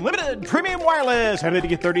Mobile Unlimited Premium Wireless. How to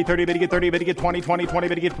get 30, 30, how to get 30, how to get 20, 20, 20,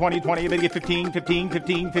 how to get 20, 20, how to get 15, 15,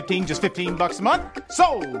 15, 15, just $15 a month?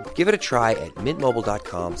 Sold! Give it a try at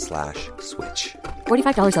mintmobile.com/switch.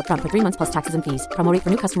 $45 up front for 3 months plus taxes and fees. Promo rate for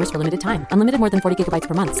new customers for limited time. Unlimited more than 40 gigabytes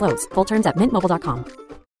per month. Slows full terms at mintmobile.com.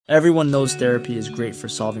 Everyone knows therapy is great for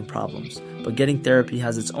solving problems, but getting therapy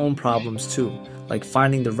has its own problems too, like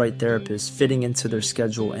finding the right therapist, fitting into their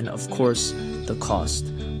schedule, and of course, the cost.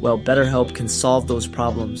 Well, BetterHelp can solve those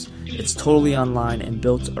problems. It's totally online and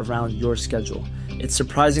built around your schedule. It's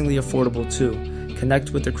surprisingly affordable too. Connect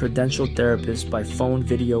with a credentialed therapist by phone,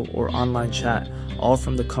 video, or online chat, all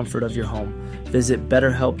from the comfort of your home. Visit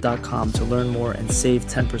BetterHelp.com to learn more and save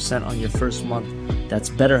 10% on your first month. That's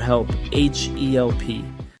BetterHelp, H-E-L-P.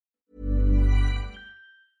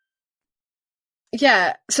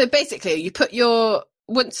 Yeah, so basically you put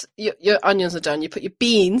once your onions are done, you put your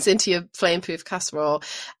beans into your flame-proof casserole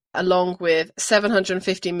along with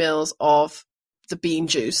 750 mils of the bean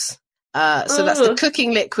juice. So that's the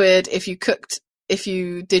cooking liquid if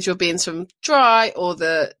you did your beans from dry, or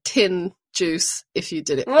the tin juice if you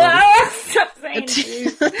did it. Stop saying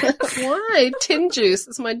juice. Why? Tin Juice.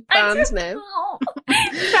 That's my band name.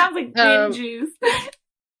 It sounds like tin juice.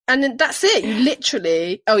 And then that's it. You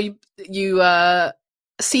literally, you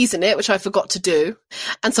season it, which I forgot to do.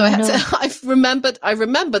 And so I remembered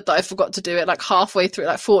that I forgot to do it like halfway through,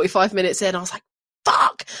 like 45 minutes in. I was like,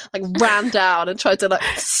 fuck! Like ran down and tried to like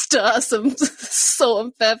stir some salt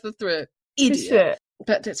and pepper through it. Idiot.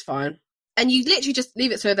 But it's fine. And you literally just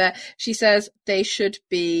leave it so there. She says they should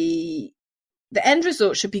be, the end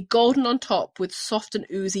result should be golden on top with soft and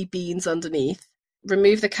oozy beans underneath.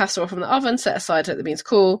 Remove the casserole from the oven, set aside, let the beans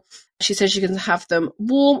cool. She says you can have them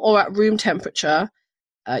warm or at room temperature.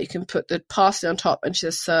 You can put the parsley on top, and she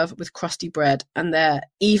says serve with crusty bread, and they're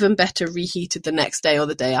even better reheated the next day or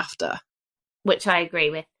the day after. Which I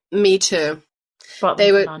agree with. Me too.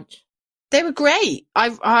 They were lunch. They were great.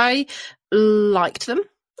 I liked them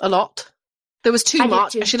a lot. There was too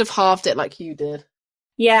much. I should have halved it like you did.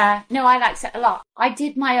 Yeah, no, I liked it a lot. I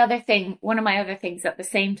did one of my other things at the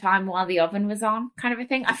same time while the oven was on, kind of a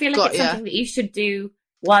thing. I feel like it's something that you should do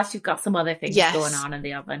whilst you've got some other things going on in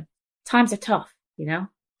the oven. Times are tough, you know?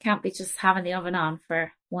 Can't be just having the oven on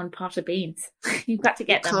for one pot of beans. You've got to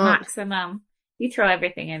get the maximum. You throw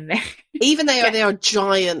everything in there. Even they are a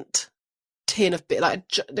giant tin of like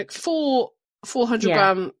 400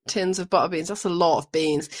 gram tins of butter beans. That's a lot of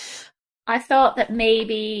beans. I thought that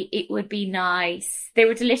maybe it would be nice. They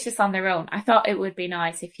were delicious on their own. I thought it would be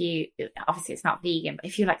nice if you, obviously it's not vegan, but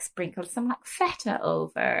if you like sprinkled some like feta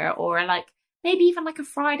over, or like maybe even like a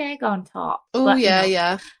fried egg on top. Oh, yeah,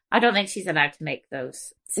 yeah. I don't think she's allowed to make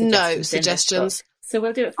those suggestions. So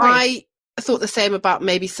we'll do it for you. I thought the same about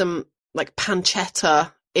maybe some like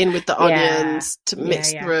pancetta in with the onions to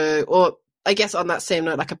mix through, or I guess on that same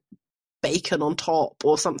note, like a bacon on top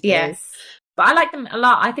or something. Yes. But I like them a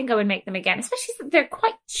lot. I think I would make them again, especially since they're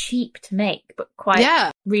quite cheap to make, but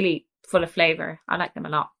quite really full of flavour. I like them a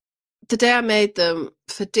lot. The day I made them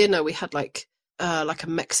for dinner, we had like a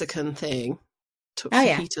Mexican thing,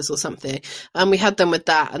 fajitas or something, and we had them with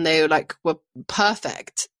that, and they were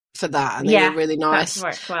perfect for that, and they were really nice. That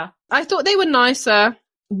worked well. I thought they were nicer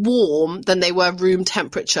warm than they were room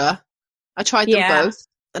temperature. I tried them both,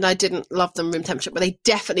 and I didn't love them room temperature, but they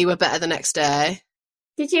definitely were better the next day.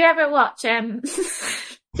 Did you ever watch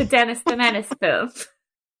the Dennis the Menace film?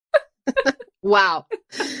 Wow.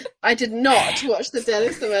 I did not watch the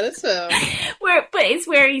Dennis the Menace film. But it's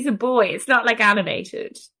where he's a boy. It's not like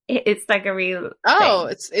animated. It's like a real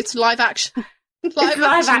thing. It's live action. Live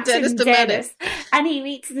action Dennis the Menace. And he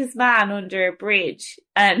meets this man under a bridge,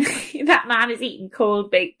 and that man is eating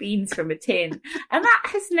cold baked beans from a tin. And that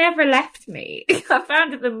has never left me. I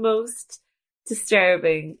found it the most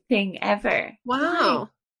disturbing thing ever. Wow.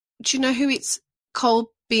 Do you know who eats cold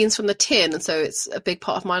beans from the tin, and so it's a big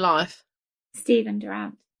part of my life? Stephen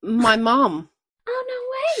Durant. My mum.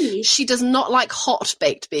 Oh, no way. She does not like hot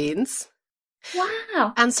baked beans.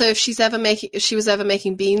 Wow. And so if she was ever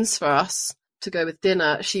making beans for us to go with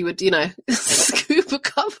dinner, she would, scoop a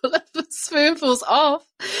couple of spoonfuls off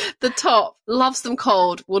the top. Loves them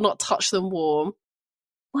cold, will not touch them warm.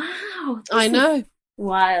 Wow. I know.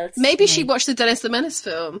 Wild. Maybe she watched the Dennis the Menace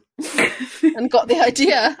film and got the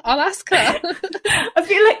idea. I'll ask her. I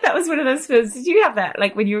feel like that was one of those films. Did you have that?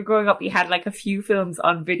 Like when you were growing up, you had like a few films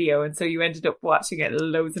on video, and so you ended up watching it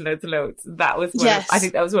loads and loads and loads. That was I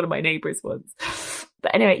think that was one of my neighbours' ones.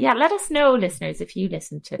 But anyway, let us know, listeners, if you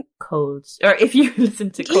listen to cold baked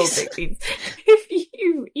beans. If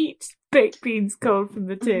you eat baked beans cold from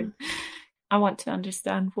the tin. I want to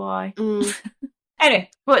understand why. Anyway,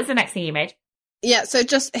 what was the next thing you made? Yeah, so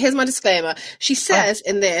just here's my disclaimer. She says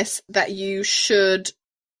in this that you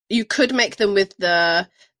could make them with the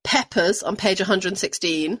peppers on page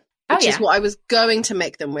 116, which is what I was going to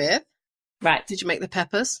make them with. Right. Did you make the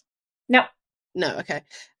peppers? No. No, okay.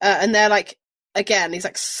 And they're like, again, these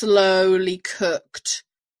like slowly cooked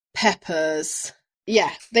peppers. Yeah,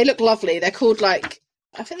 they look lovely. They're called like,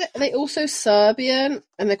 I think they're also Serbian,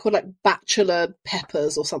 and they're called like bachelor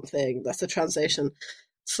peppers or something. That's the translation.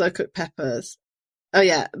 Slow cooked peppers. Oh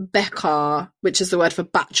yeah, bekar, which is the word for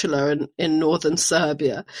bachelor in northern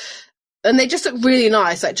Serbia. And they just look really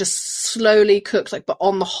nice, like just slowly cooked, like, but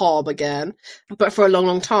on the hob again. But for a long,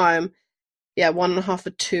 long time. Yeah, 1.5 or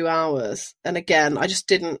 2 hours. And again, I just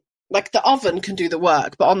didn't, like the oven can do the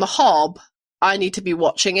work, but on the hob, I need to be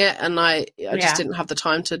watching it, and I just didn't have the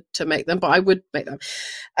time to make them, but I would make them.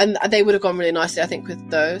 And they would have gone really nicely, I think, with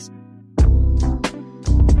those.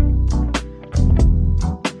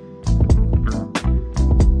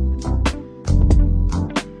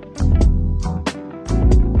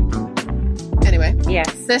 Anyway,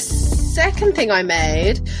 yes. The second thing I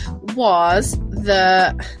made was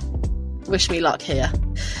the, wish me luck here,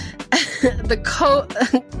 the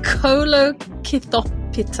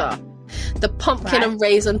Kolokithopita, the pumpkin and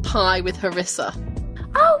raisin pie with harissa.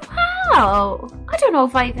 Oh, wow. I don't know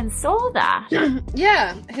if I even saw that.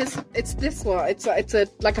 Yeah, it's this one. It's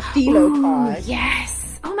like a phyllo pie.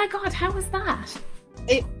 Yes. Oh my God, how was that?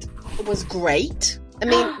 It was great. I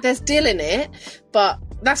mean, there's dill in it, but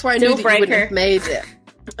that's why I Dill knew that breaker. you wouldn't have made it.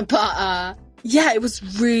 But yeah, it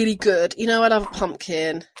was really good. You know, I love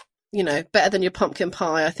pumpkin. You know, better than your pumpkin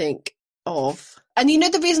pie, I think of. And you know,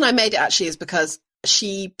 the reason I made it actually is because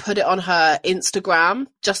she put it on her Instagram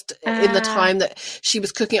just in the time that she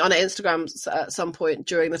was cooking it on her Instagram at some point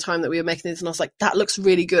during the time that we were making this. And I was like, that looks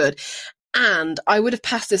really good. And I would have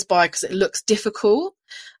passed this by because it looks difficult.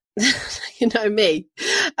 You know me.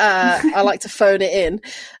 I like to phone it in.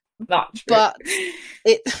 Not true. But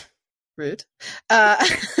it... Rude. Not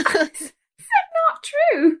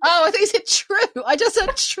true. Oh, I thought you said true. I just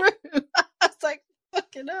said true. I was like,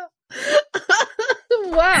 fucking hell.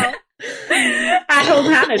 Wow. At home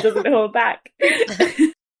Hannah doesn't hold back.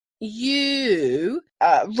 You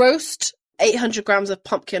roast 800 grams of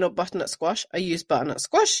pumpkin or butternut squash. I use butternut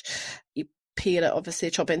squash. You peel it, obviously,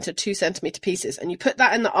 chop it into 2 centimeter pieces, and you put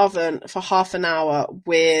that in the oven for half an hour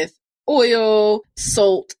with oil,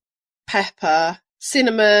 salt, pepper,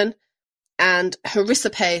 cinnamon, and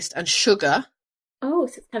harissa paste and sugar. Oh,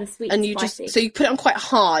 so it's kind of sweet and and you spicy. so you put it on quite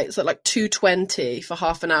high. It's at like 220 for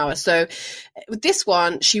half an hour. So with this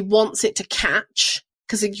one, she wants it to catch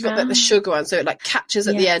because you've got like the sugar one, so it like catches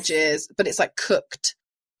at the edges, but it's like cooked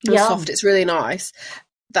and soft. It's really nice.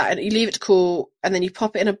 That, and you leave it to cool, and then you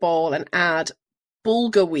pop it in a bowl and add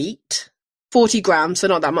bulgur wheat, 40 grams, so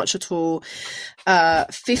not that much at all.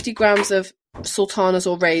 50 grams of sultanas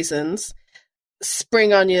or raisins,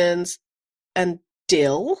 spring onions, and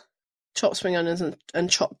dill. Chopped spring onions and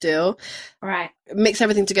chopped dill. Right. Mix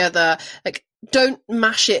everything together. Like, don't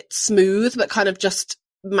mash it smooth, but kind of just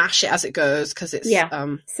mash it as it goes because it's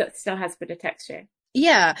so it still has a bit of texture.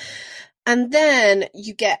 Yeah. And then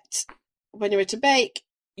you get, when you're ready to bake,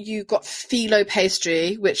 you got phyllo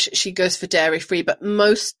pastry, which she goes for dairy free, but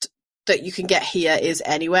most that you can get here is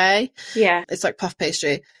anyway. Yeah. It's like puff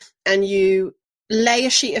pastry. And you lay a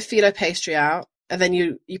sheet of phyllo pastry out, and then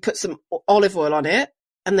you put some olive oil on it,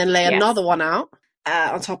 and then lay another one out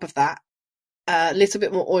on top of that, a little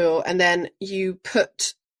bit more oil, and then you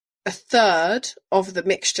put a third of the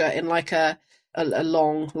mixture in like a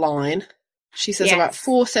long line. She says about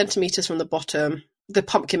 4 centimeters from the bottom, the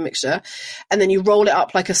pumpkin mixture, and then you roll it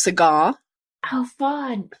up like a cigar. Oh,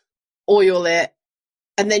 fun. Oil it,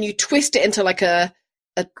 and then you twist it into like a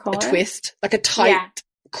twist, like a tight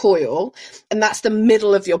coil, and that's the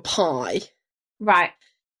middle of your pie. Right.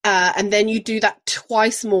 And then you do that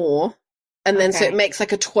twice more, and then so it makes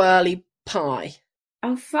like a twirly pie.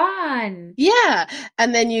 Oh, fun. Yeah.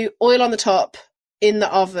 And then you oil on the top, in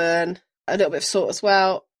the oven, a little bit of salt as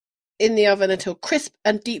well, in the oven until crisp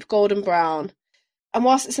and deep golden brown. And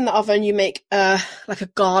whilst it's in the oven, you make like a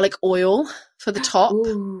garlic oil for the top.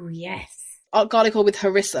 Ooh, yes. Garlic oil with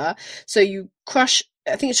harissa. So you crush,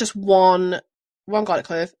 I think it's just one garlic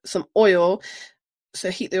clove, some oil. So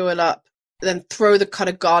heat the oil up, then throw the kind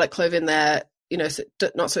of garlic clove in there, you know,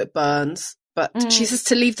 not so it burns. But she says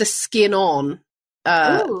to leave the skin on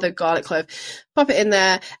the garlic clove. Pop it in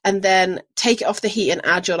there, and then take it off the heat and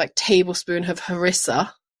add your like tablespoon of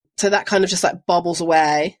harissa. So that kind of just like bubbles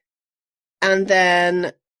away. And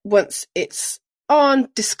then once it's on, you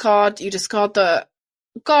discard the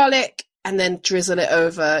garlic, and then drizzle it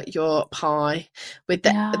over your pie with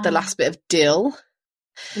the last bit of dill.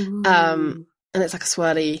 And it's like a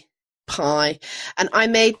swirly pie. And I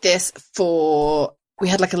made this we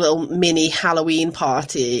had like a little mini Halloween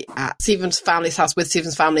party at Stephen's family's house with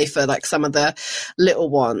Stephen's family for like some of the little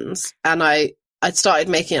ones. And I'd started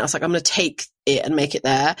making it. I was like, I'm going to take it and make it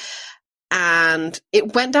there. And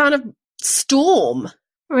it went down a storm.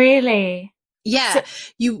 Really? Yeah. So,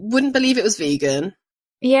 you wouldn't believe it was vegan.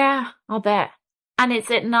 Yeah, I'll bet. And it's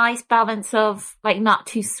a nice balance of like not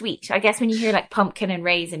too sweet. I guess when you hear like pumpkin and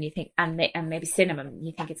raisin, you think, and maybe cinnamon,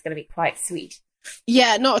 you think it's going to be quite sweet.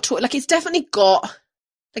 Yeah, not at all. Like it's definitely got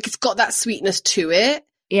that sweetness to it.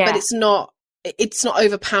 Yeah. But it's not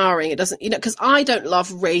overpowering. It doesn't, because I don't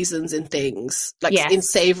love raisins in things, like in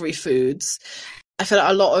savory foods. I feel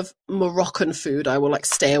like a lot of Moroccan food I will like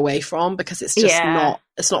stay away from because it's just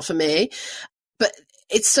it's not for me. But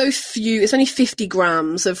it's so few, it's only 50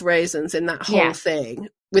 grams of raisins in that whole thing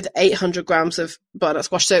with 800 grams of butternut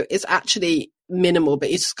squash. So it's actually minimal, but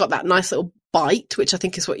it's just got that nice little bite, which I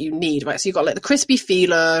think is what you need, right? So you've got like the crispy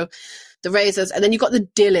phyllo, the raisins, and then you've got the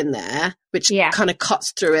dill in there, which kind of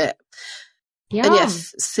cuts through it. Yum. And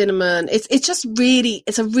yes, cinnamon. It's just really,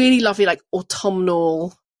 it's a really lovely like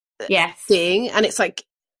autumnal thing. And it's like,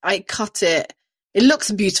 I cut it. It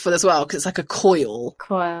looks beautiful as well because it's like a coil.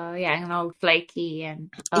 Coil, yeah, and all flaky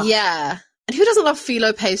and yeah. And who doesn't love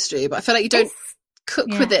phyllo pastry? But I feel like you don't cook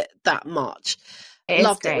with it that much.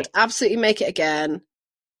 Loved it. Would absolutely make it again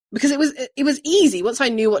because it was easy. Once I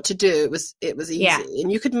knew what to do, it was easy.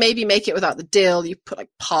 And you could maybe make it without the dill. You put like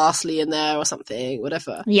parsley in there or something,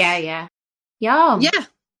 whatever. Yeah, yeah. Yum. Yeah,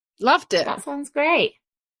 loved it. That sounds great.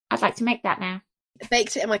 I'd like to make that now. I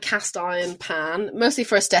baked it in my cast iron pan, mostly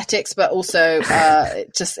for aesthetics, but also I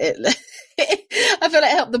feel like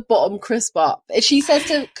it helped the bottom crisp up. She says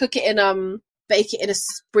to cook it in bake it in a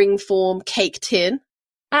spring form cake tin.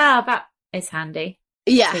 Ah, that is handy.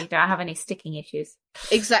 Yeah. So you don't have any sticking issues.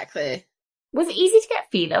 Exactly. Was it easy to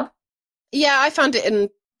get phyllo? Yeah, I found it in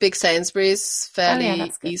Big Sainsbury's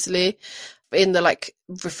fairly easily in the like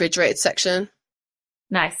refrigerated section.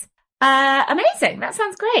 Nice. Amazing. That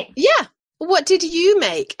sounds great. Yeah. What did you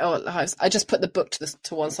make? Oh, I just put the book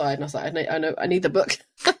to one side and I was like, I need the book.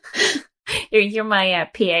 You're my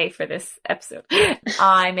PA for this episode.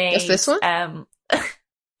 I made... Just this one?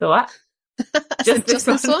 The what? Just this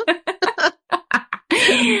one?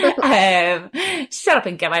 Shut up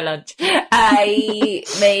and get my lunch. I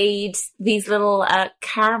made these little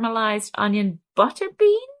caramelized onion butter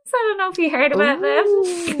beans. I don't know if you heard about them.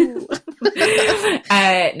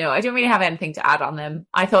 No, I don't really have anything to add on them.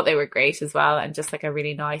 I thought they were great as well, and just like a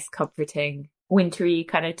really nice, comforting, wintry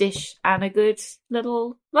kind of dish and a good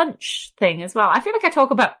little lunch thing as well. I feel like I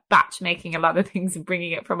talk about batch making a lot of things and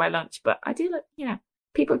bringing it for my lunch, but I do,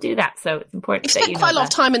 people do that, so it's important. You've spent quite a lot of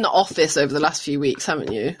time in the office over the last few weeks,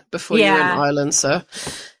 haven't you? Before you were in Ireland, so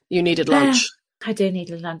you needed lunch. I do need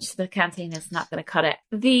a lunch. The canteen is not going to cut it.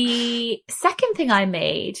 The second thing I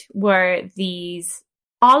made were these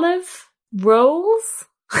olive rolls.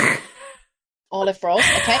 Olive rolls,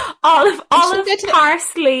 okay. Olive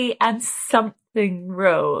parsley and something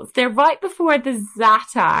rolls. They're right before the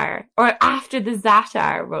za'atar, or after the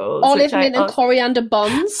za'atar rolls. Olive, mint and coriander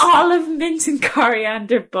buns. Olive, mint and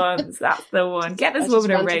coriander buns. That's the one. Get this woman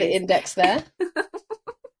a raise. The index there.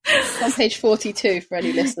 On page 42 for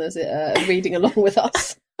any listeners reading along with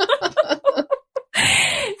us.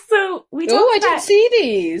 So we I didn't see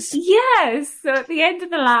these. Yes. So at the end of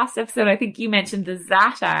the last episode, I think you mentioned the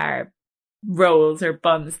za'atar rolls or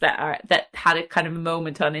buns that had a kind of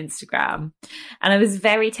moment on Instagram, and I was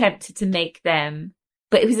very tempted to make them,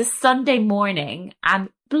 but it was a Sunday morning and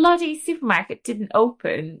bloody supermarket didn't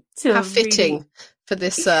open till how fitting for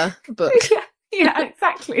this book. Yeah,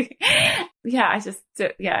 exactly.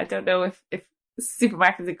 I don't know if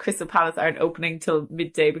supermarkets in Crystal Palace aren't opening till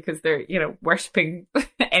midday because they're, worshipping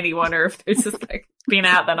anyone, or if they're just like being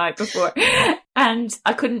out the night before. And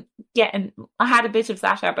I couldn't I had a bit of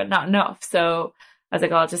za'atar, but not enough. So I was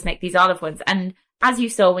like, I'll just make these olive ones. And as you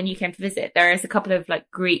saw when you came to visit, there's a couple of like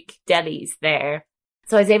Greek delis there.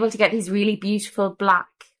 So I was able to get these really beautiful black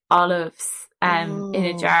olives in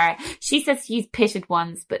a jar. She says to use pitted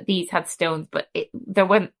ones, but these had stones, but it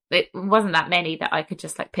wasn't that many that I could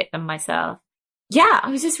just like pit them myself. Yeah, I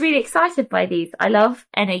was just really excited by these. I love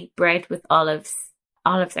any bread with olives.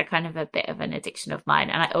 Olives are kind of a bit of an addiction of mine,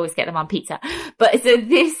 and I always get them on pizza. But so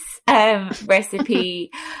this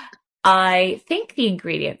recipe, I think the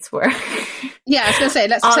ingredients were... Yeah, I was going to say,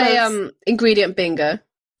 let's say ingredient bingo.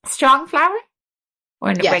 Strong flour? Or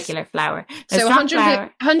in a regular flour? No, so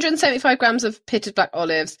 175 grams of pitted black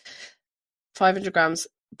olives, 500 grams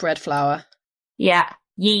bread flour. Yeah.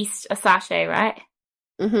 Yeast, a sachet, right?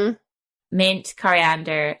 Mm-hmm. Mint,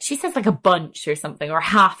 coriander. She says like a bunch or something, or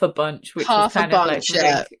half a bunch, which is kind of like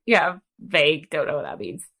vague. Don't know what that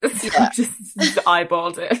means. So just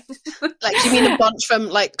eyeballed it. Like, do you mean a bunch from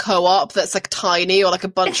like Co-op that's like tiny, or like a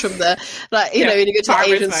bunch from the when you go to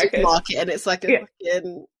the Asian supermarket and it's like a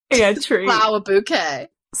fucking true flower bouquet.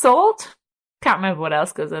 Salt? Can't remember what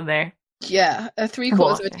else goes in there. Yeah,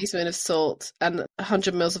 3/4 of a teaspoon of salt and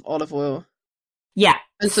 100 mils of olive oil. Yeah,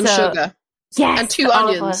 and some sugar. Yes, and 2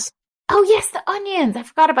 onions. Oh, yes, the onions. I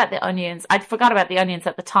forgot about the onions. I forgot about the onions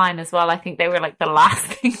at the time as well. I think they were like the last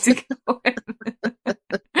thing to go in.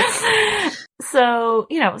 So,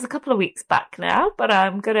 it was a couple of weeks back now, but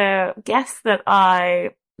I'm going to guess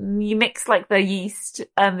that you mix like the yeast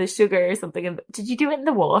and the sugar or something. Did you do it in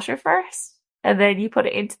the water first? And then you put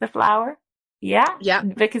it into the flour? Yeah? Yeah.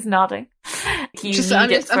 Vic is nodding.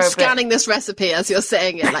 I'm scanning this recipe as you're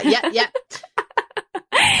saying it. Like, yeah.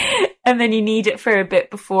 And then you knead it for a bit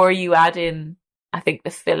before you add in, I think, the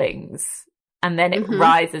fillings. and then it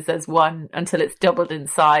rises as one until it's doubled in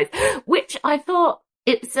size, which I thought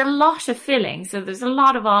it's a lot of filling. So there's a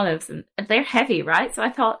lot of olives and they're heavy, right? So I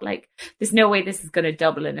thought like, there's no way this is going to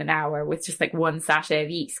double in an hour with just like one sachet of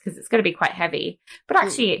yeast because it's going to be quite heavy. But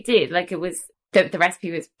actually it did. Like it was, the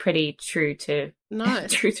recipe was pretty true to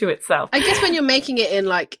true to itself. I guess when you're making it in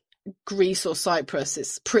like Greece or Cyprus,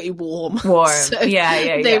 it's pretty warm. So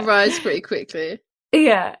they rise pretty quickly.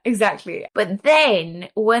 Yeah, exactly. But then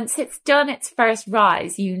once it's done its first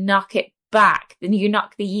rise, you knock it back, then you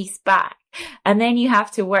knock the yeast back, and then you have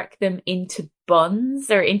to work them into buns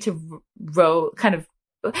or into roll kind of.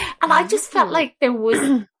 And I just felt like there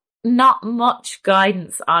was not much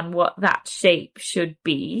guidance on what that shape should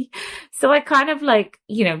be. So I kind of like,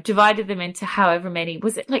 you know, divided them into however many,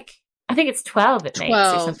 was it like, I think it's 12 it makes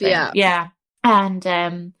or something. Yeah.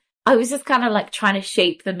 And I was just kind of like trying to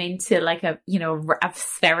shape them into like a, you know, a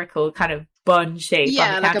spherical kind of bun shape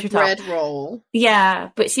on the like countertop. A bread roll. Yeah,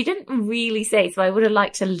 but she didn't really say, so I would have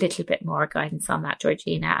liked a little bit more guidance on that,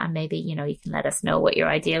 Georgina, and maybe, you know, you can let us know what your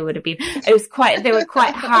idea would have been. It was they were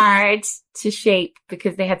quite hard to shape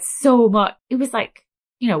because they had so much. It was like,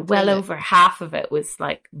 you know, well over half of it was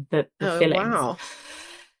like the fillings. Wow.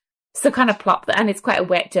 So kind of plop that, and it's quite a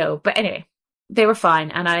wet dough. But anyway, they were fine,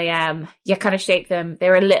 and I kind of shaped them. They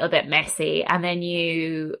were a little bit messy, and then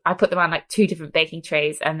I put them on like 2 different baking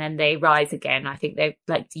trays, and then they rise again. I think they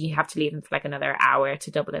like, you have to leave them for like another hour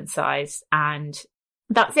to double in size, and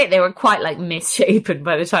that's it. They were quite like misshapen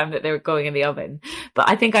by the time that they were going in the oven. But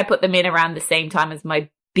I think I put them in around the same time as my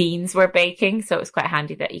beans were baking, so it was quite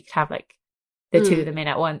handy that you could have like the 2 of them in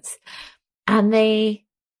at once. And I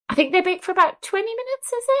think they baked for about 20 minutes,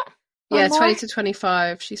 is it? Yeah, 20 to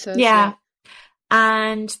 25, she says. Yeah.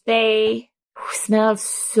 And they smelled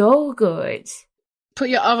so good. Put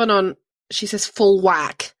your oven on, she says, full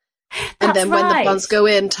whack. And then when the buns go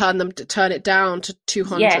in, turn it down to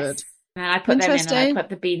 200. Yes. And I put them in and I put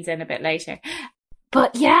the beans in a bit later.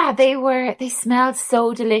 But yeah, they smelled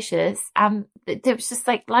so delicious. There was just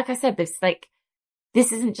like I said,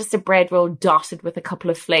 this isn't just a bread roll dotted with a couple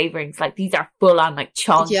of flavorings. Like these are full on like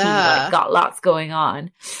chunky, like got lots going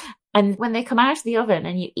on. And when they come out of the oven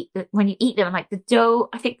and when you eat them, like the dough,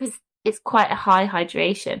 I think it's quite a high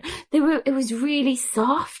hydration. It was really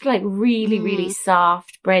soft, like really, really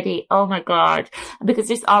soft, bready. Oh my God. And because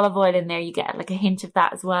there's olive oil in there, you get like a hint of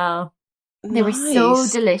that as well. They were so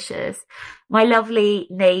delicious. My lovely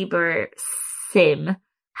neighbour, Sim,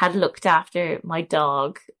 had looked after my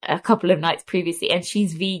dog a couple of nights previously, and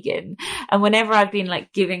she's vegan. And whenever I've been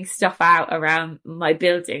like giving stuff out around my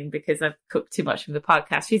building because I've cooked too much from the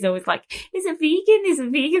podcast, she's always like, is it vegan? Is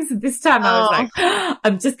it vegan? So this time I was like,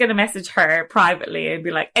 I'm just going to message her privately and be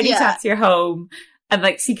like, any chance you're home? And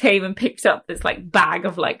like she came and picked up this like bag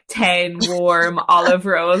of like 10 warm olive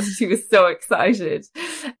rolls. She was so excited.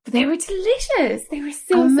 But they were delicious. They were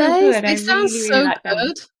so good. They sound so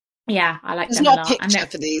good. Yeah, I like them a lot. There's not a picture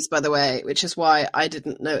for these, by the way, which is why I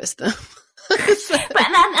didn't notice them. But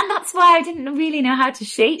and that's why I didn't really know how to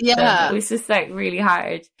shape them. It was just like really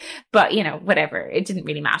hard. But, you know, whatever. It didn't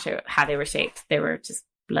really matter how they were shaped. They were just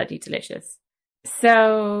bloody delicious.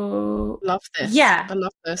 So... Love this. Yeah. I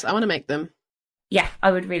love this. I want to make them. Yeah,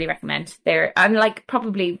 I would really recommend. They're like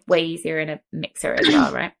probably way easier in a mixer as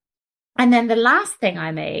well, right? And then the last thing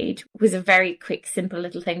I made was a very quick, simple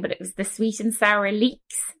little thing, but it was the sweet and sour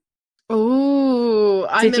leeks. Oh,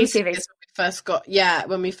 I did you see this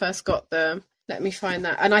when we first got them? Let me find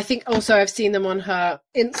that. And I think also I've seen them on her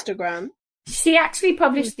Instagram. She actually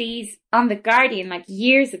published these on The Guardian like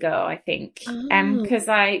years ago, I think, because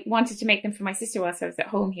I wanted to make them for my sister whilst I was at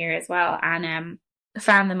home here as well, and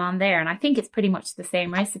found them on there. And I think it's pretty much the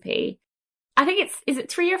same recipe. I think is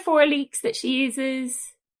it 3 or 4 leeks that she uses?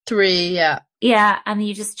 3, yeah. Yeah, and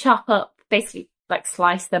you just chop up, basically like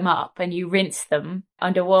slice them up, and you rinse them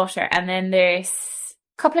under water. And then there's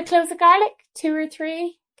a couple of cloves of garlic, 2 or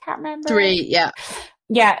 3, can't remember. 3, yeah.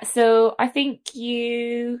 Yeah, so I think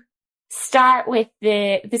you start with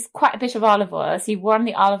there's quite a bit of olive oil. So you warm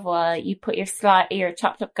the olive oil, you put your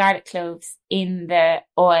chopped up garlic cloves in the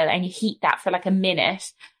oil, and you heat that for like a minute.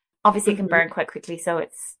 Obviously it can burn quite quickly, so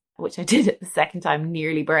which I did it the second time,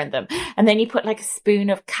 nearly burned them. And then you put like a spoon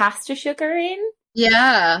of castor sugar in.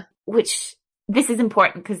 Yeah. Which, this is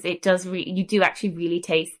important because it does you do actually really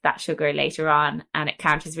taste that sugar later on, and it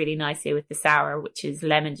counters really nicely with the sour, which is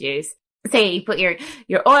lemon juice. So you put your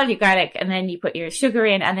oil, your garlic, and then you put your sugar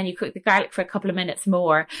in, and then you cook the garlic for a couple of minutes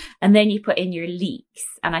more, and then you put in your leeks,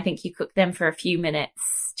 and I think you cook them for a few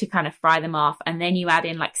minutes to kind of fry them off, and then you add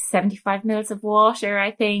in like 75 mils of water,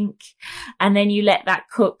 I think, and then you let that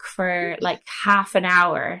cook for like half an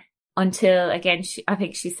hour, until, again, I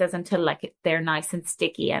think she says until like they're nice and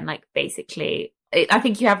sticky and like basically, I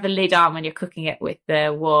think you have the lid on when you're cooking it with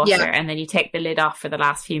the water, and then you take the lid off for the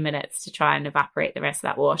last few minutes to try and evaporate the rest of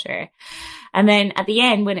that water. And then at the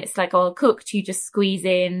end, when it's like all cooked, you just squeeze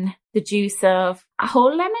in the juice of a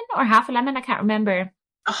whole lemon or half a lemon. I can't remember.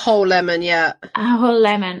 A whole lemon, yeah. A whole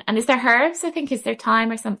lemon. And is there herbs? I think, is there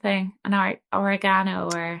thyme or something? An oregano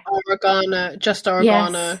or... Oregano, just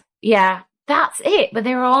oregano. Yes. Yeah, that's it. But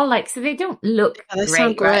they're all like, so they don't look they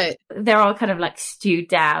sound great. Right? They're all kind of like stewed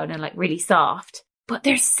down and like really soft. But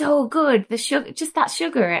they're so good. The sugar, just that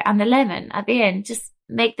sugar and the lemon at the end just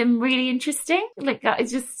make them really interesting. Like,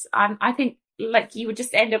 it's just, I think like you would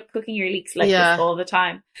just end up cooking your leeks like this all the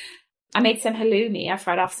time. I made some halloumi. I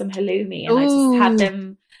fried off some halloumi and I just had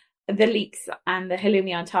them, the leeks and the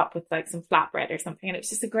halloumi on top with like some flatbread or something. And it was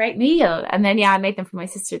just a great meal. And then, I made them for my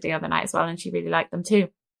sister the other night as well. And she really liked them too.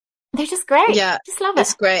 They're just great. Yeah. Just love it.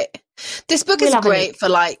 It's great. This book is great for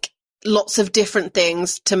like lots of different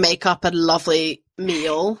things to make up a lovely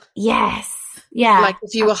meal. Yes. Yeah. Like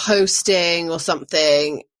if you were hosting or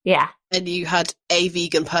something. Yeah. And you had a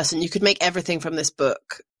vegan person, you could make everything from this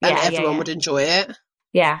book and everyone would enjoy it.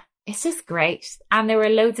 Yeah. It's just great. And there were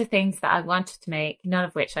loads of things that I wanted to make, none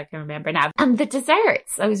of which I can remember now. And the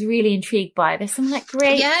desserts, I was really intrigued by. There's some like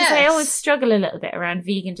great, because I always struggle a little bit around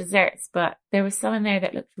vegan desserts, but there was some in there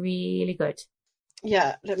that looked really good.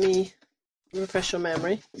 Yeah, let me refresh your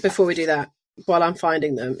memory before we do that. While I'm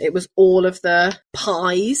finding them, it was all of the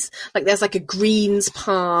pies. Like there's like a greens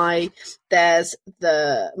pie, there's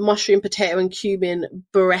the mushroom, potato and cumin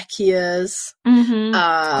breccias,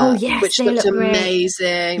 which looked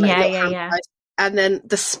amazing. Like pies. And then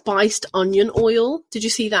the spiced onion oil. Did you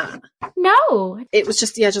see that? No. It was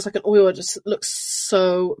just like an oil. It just looks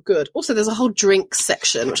so good. Also, there's a whole drinks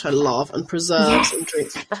section, which I love, and preserves and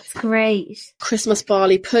drinks. That's great. Christmas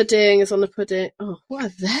barley pudding is on the pudding. Oh, what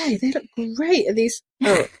are they? They look great. Are these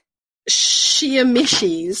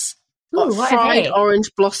shiamishis? Fried orange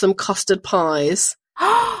blossom custard pies.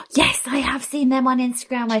 Yes, I have seen them on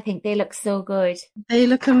Instagram. I think they look so good. They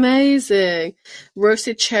look amazing.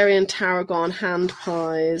 Roasted cherry and tarragon hand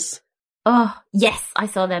pies. Oh, yes, I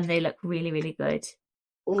saw them. They look really, really good.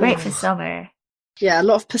 Ooh. Great for summer. Yeah, a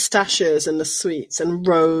lot of pistachios in the sweets and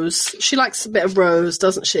rose. She likes a bit of rose,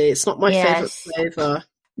 doesn't she? It's not my favourite flavour.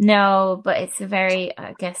 No, but it's a very,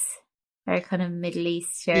 I guess, very kind of Middle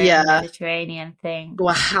Eastern, Mediterranean thing.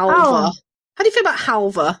 Or halva. How do you feel about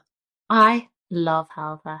halva? I love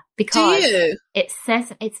halva because it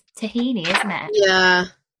says it's tahini, isn't it? Yeah.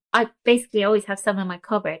 I basically always have some in my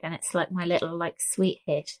cupboard and it's like my little like sweet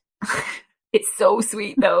hit. It's so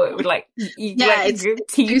sweet though. It would like your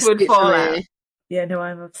teeth would fall out. Yeah, no,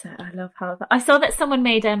 I'm upset. I love halva. I saw that someone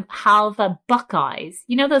made halva buckeyes.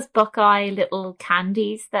 You know those buckeye little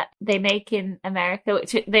candies that they make in America,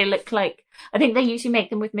 which they look like, I think they usually make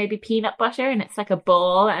them with maybe peanut butter and it's like a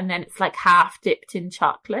ball and then it's like half dipped in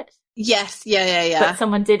chocolate. Yes, yeah. But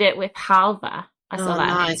someone did it with halva. I saw that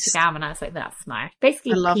on Instagram and I was like, that's smart.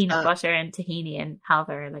 Basically peanut butter and tahini and halva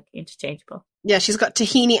are like interchangeable. Yeah, she's got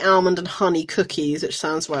tahini, almond and honey cookies, which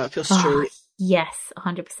sounds right up your street. Yes,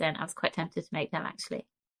 100%. I was quite tempted to make them actually.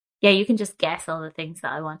 Yeah, you can just guess all the things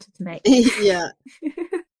that I wanted to make. Yeah.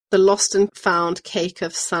 The lost and found cake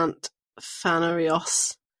of Sant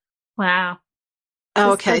Fanarios. Wow.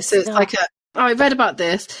 Oh, okay, so it's like I read about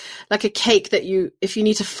this, like a cake that if you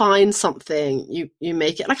need to find something, you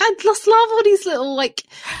make it. Like, I just love all these little, like,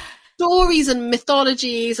 stories and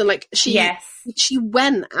mythologies, and, like, she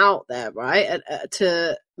went out there, right,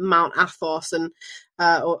 to Mount Athos and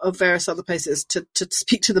or various other places to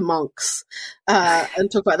speak to the monks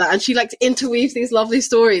and talk about that. And she, like, interweaves these lovely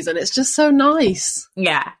stories, and it's just so nice.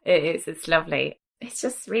 Yeah, it is. It's lovely. It's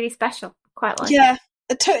just really special. Quite like it.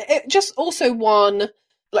 It just also won,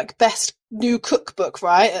 like, best new cookbook,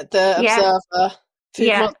 right, at the Observer Food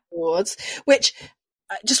Month Awards, which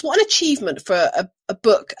just what an achievement for a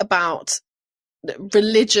book about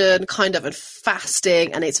religion kind of and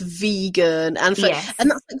fasting, and it's vegan and and that's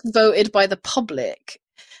like voted by the public.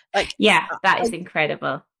 Like, that is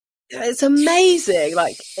incredible. It's amazing.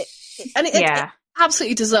 Like, it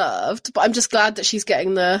absolutely deserved, but I'm just glad that she's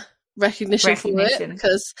getting the recognition for it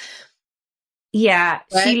because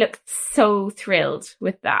she looked so thrilled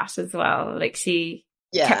with that as well. Like, she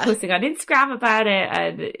kept posting on Instagram about it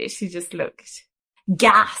and she just looked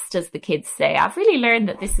gassed, as the kids say. I've really learned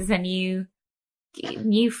that this is a new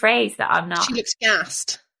phrase that I'm not. She looks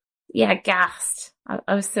gassed. Yeah, gassed.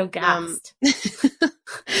 I was so gassed.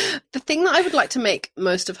 The thing that I would like to make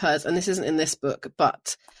most of hers, and this isn't in this book,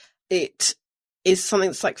 but it is something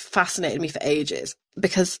that's like fascinated me for ages,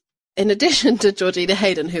 because in addition to Georgina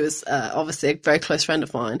Hayden, who is obviously a very close friend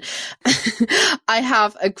of mine, I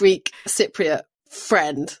have a Greek Cypriot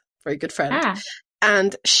friend, very good friend,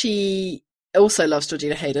 and she also loves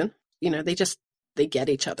Georgina Hayden. You know, they get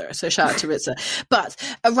each other. So shout out to Ritza. But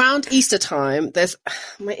around Easter time,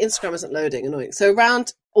 my Instagram isn't loading, annoying. So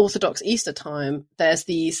around Orthodox Easter time, there's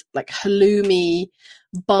these like halloumi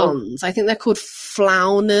buns. I think they're called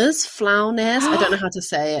flaunes. I don't know how to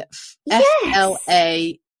say it.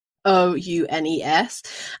 Flaunes.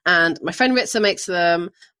 And my friend Ritza makes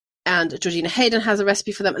them, and Georgina Hayden has a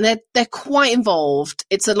recipe for them, and they're quite involved.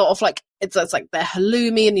 It's a lot of like it's like they're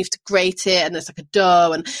halloumi, and you have to grate it, and there's like a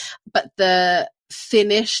dough, but the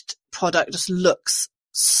finished product just looks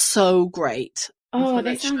so great. Oh,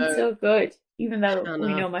 they sound so good. Even though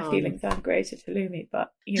we know my feelings aren't great at halloumi,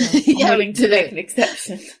 but you know, I'm willing to make an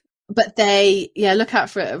exception. But look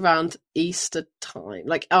out for it around Easter time.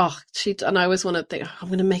 Like, and I always want to think, I'm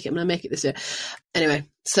going to make it this year. Anyway,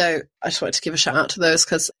 so I just wanted to give a shout out to those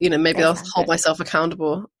because, you know, maybe I'll hold myself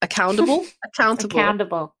accountable. Accountable. I'm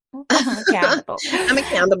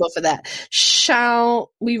accountable for that.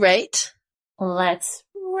 Shall we rate? Let's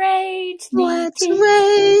rate.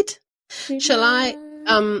 Shall I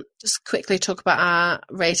just quickly talk about our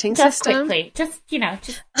rating system? Just give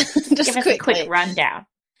us a quick rundown.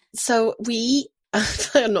 So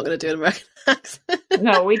I'm not going to do an American accent.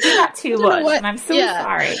 No, we do that too much, and I'm so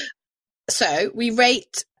sorry. So we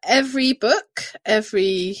rate every book,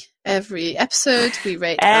 every episode. We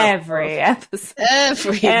rate every episode.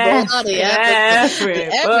 Every episode. You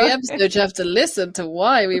have to listen to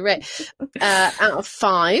why we rate out of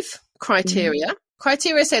 5 criteria.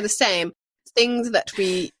 Criteria say the same. Things that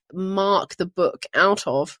we mark the book out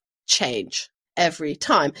of change every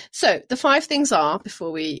time. So the 5 things are,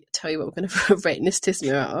 before we tell you what we're going to rate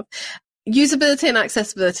Nistisima out of, usability and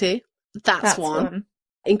accessibility. That's one.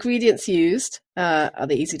 Ingredients used, are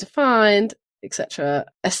they easy to find, etc.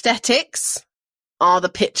 Aesthetics, are the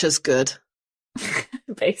pictures good?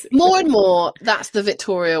 Basically. More and more, that's the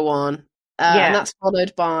Victoria one. And that's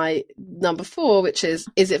followed by number 4, which is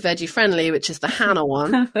it veggie friendly, which is the Hannah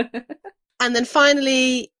one. And then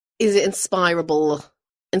finally, is it inspirability?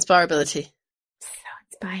 So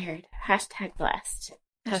inspired. # blessed.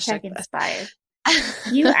 # inspired.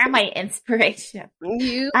 You are my inspiration.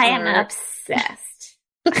 I am obsessed.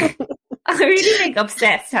 I really think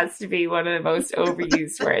obsessed has to be one of the most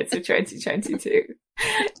overused words of 2022.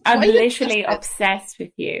 I'm literally obsessed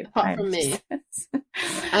with you. Apart from me.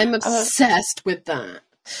 I'm obsessed with that.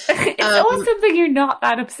 It's always something you're not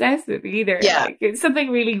that obsessed with either. Yeah. Like, it's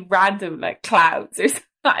something really random, like clouds or something.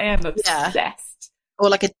 I am obsessed. Yeah. Or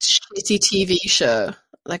like a shitty TV show.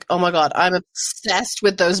 Like, oh my God, I'm obsessed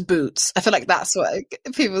with those boots. I feel like that's what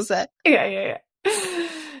people say. Yeah.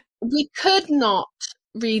 We could not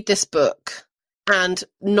read this book and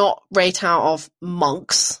not rate out of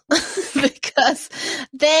monks because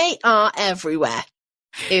they are everywhere.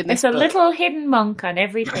 There's a little hidden monk on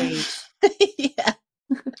every page. Yeah.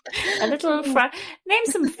 A little name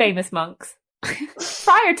some famous monks.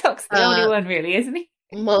 Friar Tuck's the only one, really, isn't he?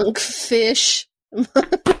 Monkfish.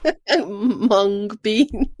 Mung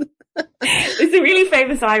bean. There's a really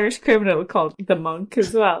famous Irish criminal called the Monk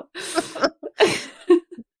as well.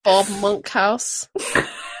 Bob Monkhouse.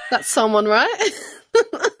 That's someone, right?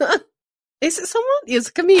 Is it someone? He's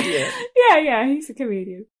a comedian. Yeah, he's a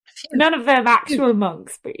comedian. None of them actual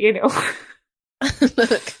monks, but you know.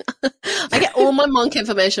 Look, I get all my monk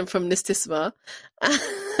information from Nistisima.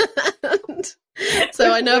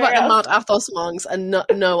 So I know about the Mount Athos monks and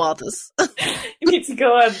no others. You need to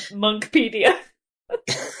go on Monkpedia.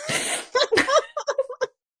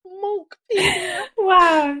 Monkpedia.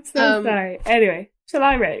 Wow, I'm so sorry. Anyway, shall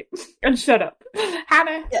I rate? And shut up.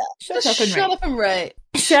 Hannah, shut up and rate.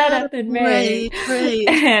 Shut up and rate.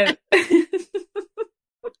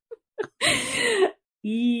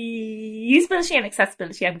 Usability and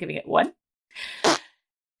accessibility, I'm giving it 1.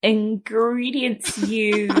 Ingredients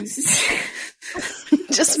used.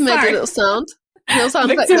 Just made a little sound.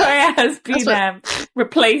 Victoria has been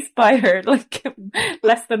replaced by her like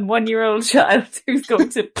less than 1-year-old child who's going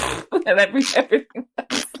to and everything.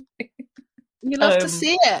 You love to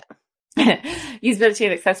see it. Usability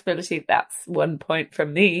and accessibility, that's 1 point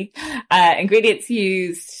from me. Ingredients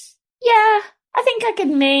used, I think I could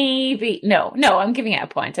maybe... No, I'm giving it a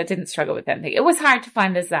point. I didn't struggle with anything. It was hard to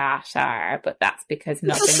find the za'atar, but that's because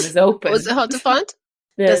nothing was open. Was it hard to find?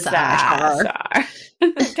 The za'atar.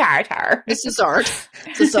 Tartar. It's a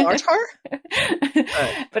za'atar?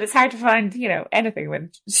 But it's hard to find, anything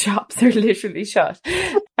when shops are literally shut.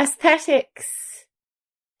 Aesthetics.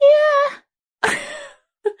 Yeah.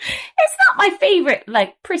 It's not my favourite,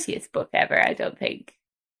 like, prettiest book ever, I don't think.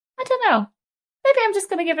 I don't know. Maybe I'm just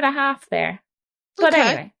going to give it a half there. But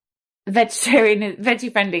anyway, vegetarian,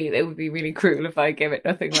 veggie friendly, it would be really cruel if I gave it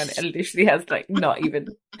nothing when it literally has, like, not even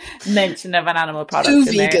mention of an animal product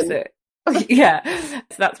Too in vegan. there. So, yeah.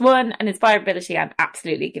 So that's 1. And inspirability, I'm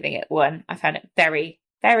absolutely giving it 1. I found it very,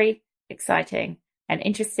 very exciting and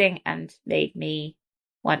interesting and made me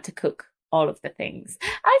want to cook all of the things.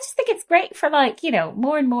 I just think it's great for, like, you know,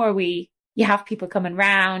 more and more you have people coming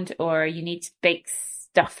round, or you need to bake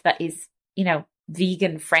stuff that is, you know,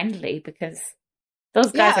 vegan friendly, because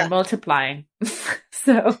those guys are multiplying.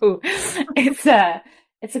 So it's a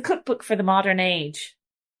cookbook for the modern age.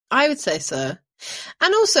 I would say so.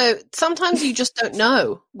 And also, sometimes you just don't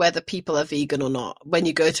know whether people are vegan or not when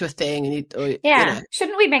you go to a thing and you know.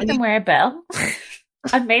 Shouldn't we make them wear a bell?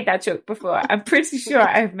 I've made that joke before. I'm pretty sure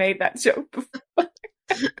I've made that joke before.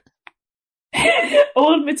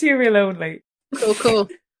 Old material only. Cool.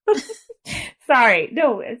 Sorry.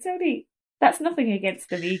 No, it's only... That's nothing against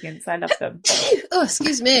the vegans. I love them. Oh,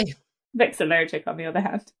 excuse me. Vic's allergic, on the other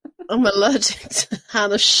hand. I'm allergic to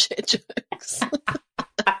Hannah's shit jokes.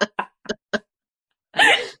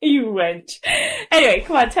 You wench. Anyway,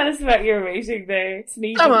 come on, tell us about your rating there.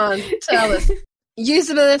 Sneezing. Come on, tell us.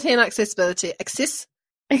 Usability and accessibility.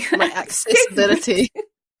 My accessibility.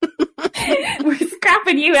 We're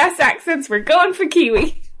scrapping US accents. We're going for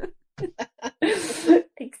Kiwi.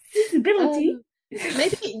 Accessibility.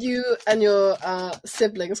 Maybe you and your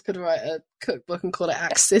siblings could write a cookbook and call it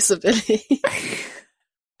Accessibility.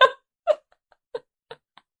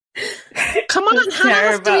 Come on, Hannah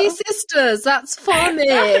has 3 sisters. That's funny.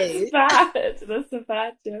 That's bad. That's a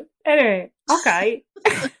bad joke. Anyway, okay.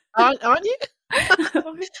 Aren't you?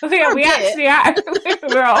 Yeah, we actually are.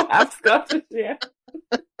 We're all half Scottish, yeah.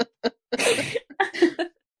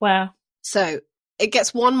 Wow. So it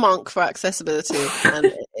gets 1 monk for accessibility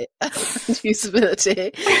and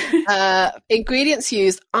usability. Ingredients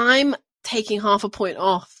used. I'm taking half a point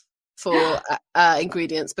off for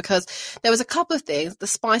ingredients, because there was a couple of things. The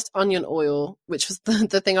spiced onion oil, which was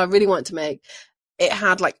the thing I really wanted to make. It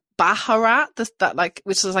had like baharat, that like,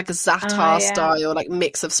 which was like a za'atar style like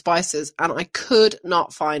mix of spices, and I could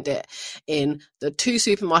not find it in the 2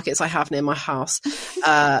 supermarkets I have near my house.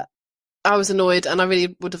 I was annoyed, and I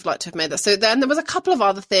really would have liked to have made that. So then there was a couple of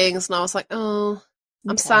other things, and I was like, oh,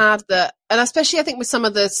 I'm sad that, and especially I think with some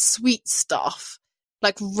of the sweet stuff,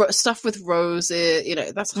 like stuff with roses, you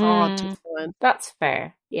know, that's hard to find. That's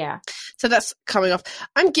fair, yeah. So that's coming off.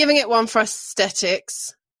 I'm giving it 1 for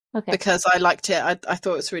aesthetics, because I liked it. I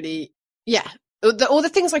thought it was really, all the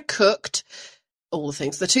things I cooked,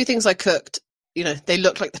 the 2 things I cooked, you know, they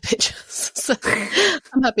look like the pictures. So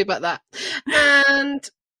I'm happy about that. And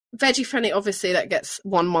veggie friendly, obviously, that gets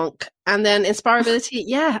 1 monk. And then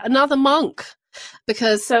inspirability, another monk.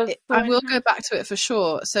 Because I will go back to it for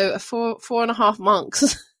sure. So 4.5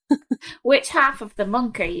 monks. Which half of the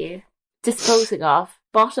monk are you disposing of?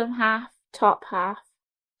 Bottom half, top half,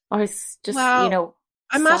 or is just, you know?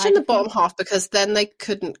 I imagine the bottom half, because then they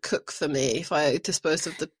couldn't cook for me if I disposed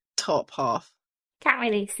of the top half. Can't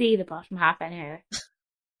really see the bottom half anyway.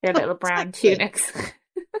 They're little brown tunics.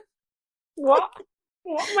 What?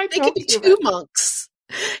 What am I talking about? There could be 2 monks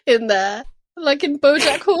in there, like in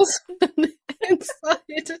BoJack Horseman, inside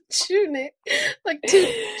a tunic, like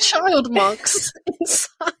 2 child monks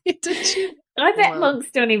inside a tunic. I bet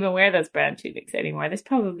monks don't even wear those brown tunics anymore. There's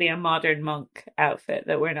probably a modern monk outfit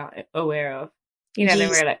that we're not aware of. You know, they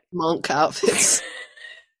wear like monk outfits,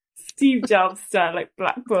 Steve Jobs style, like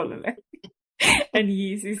black bowler and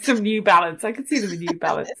Yeezys, some New Balance. I could see them in New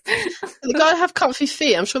Balance. They gotta have comfy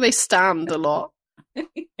feet. I'm sure they stand a lot.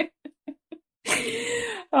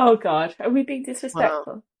 Oh God, are we being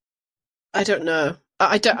disrespectful? Wow. I don't know.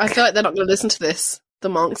 I feel like they're not going to listen to this. The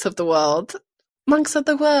monks of the world. Monks of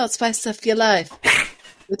the world, spice up your life.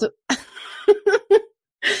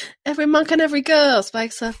 Every monk and every girl,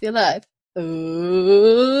 spice up your life.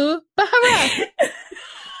 Ooh, Bahara.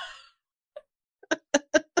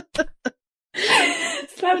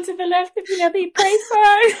 Slow to the left if you know the praise for.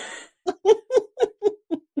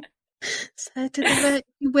 Side to the right,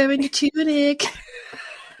 you're wearing your tunic.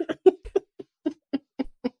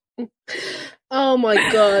 Oh my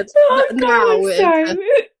God. Oh God, sorry.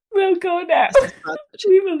 We'll go now.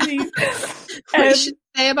 We will leave. We should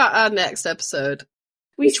say about our next episode,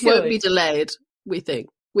 which won't be delayed, we think.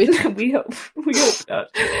 We hope not.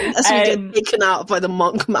 As we get taken out by the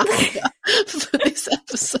Monk Mafia for this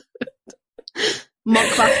episode.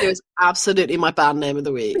 Monk Mafia is absolutely my band name of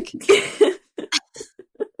the week.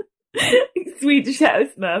 Swedish House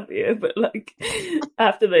Mafia, but like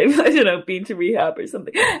after they've, I don't know, been to rehab or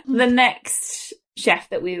something. The next chef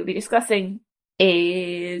that we will be discussing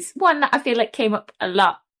is one that I feel like came up a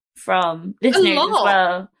lot from listeners as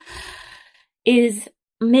well, is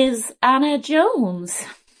Ms. Anna Jones.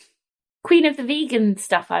 Queen of the vegan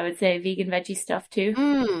stuff, I would say. Vegan veggie stuff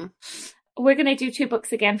too. We're going to do 2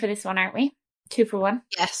 books again for this one, aren't we? 2 for 1.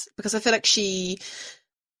 Yes, because I feel like you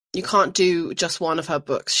can't do just one of her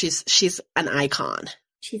books. She's an icon.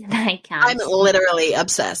 She's an icon. I'm literally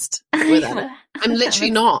obsessed with her. I'm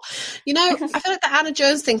literally not. You know, I feel like the Anna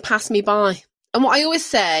Jones thing passed me by. And what I always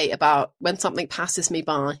say about when something passes me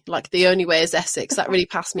by, like The Only Way is Essex, that really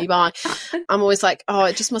passed me by. I'm always like, oh,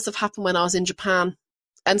 it just must have happened when I was in Japan.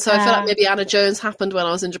 And so I feel like maybe Anna Jones happened when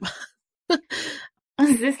I was in Japan.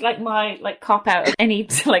 Is this like my cop out of any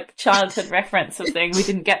like childhood reference of saying we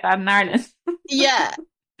didn't get that in Ireland? Yeah.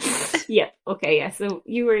 Yeah. Okay. Yeah. So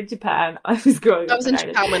you were in Japan. I was growing up. I was in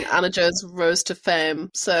Japan when Anna Jones rose to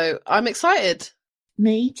fame. So I'm excited.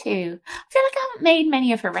 Me too. I feel like I haven't made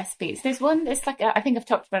many of her recipes. There's one. There's like I think I've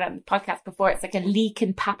talked about it on the podcast before. It's like a leek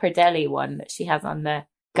and pappardelle one that she has on the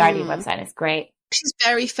Guardian website. It's great. She's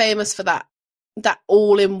very famous for that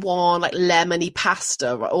all-in-one like lemony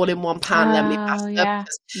pasta, all-in-one pan lemony pasta. Yeah.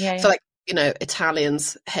 Yeah. So like, you know,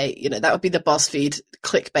 Italians hate, you know, that would be the BuzzFeed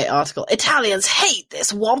clickbait article. Italians hate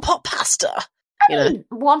this one-pot pasta. I mean,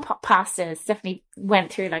 one-pot pasta has definitely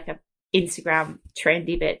went through like a Instagram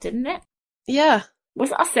trendy bit, didn't it? Yeah.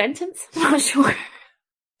 Was that a sentence? I'm not sure.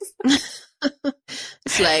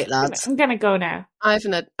 It's late, lads. I'm gonna go now. I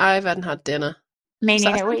haven't had dinner. Me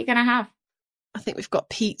neither. What are you gonna have? I think we've got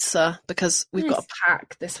pizza because we've got to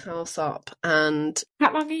pack this house up. And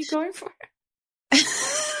how long are you going for?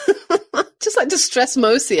 Just like to stress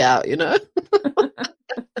Mosi out, you know.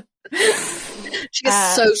 She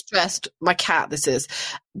gets so stressed. My cat, this is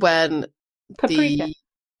when Paprika,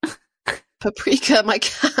 my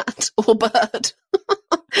cat or bird.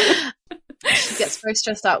 She gets very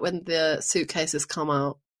stressed out when the suitcases come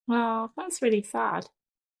out. Oh, that's really sad.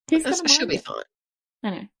 She'll be fine. I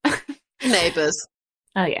know. Neighbours.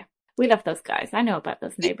 Oh yeah, we love those guys. I know about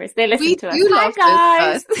those neighbours. They listen to us. Hi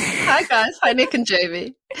guys. Hi guys. Hi Nick and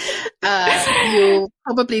Jamie. You'll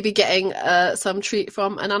probably be getting some treat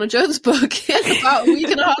from an Anna Jones book in about a week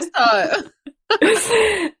and a half's time.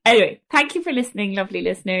 Anyway, thank you for listening, lovely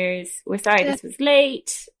listeners. We're sorry this was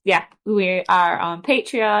late. Yeah, we are on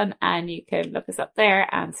Patreon and you can look us up there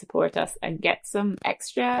and support us and get some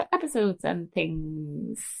extra episodes and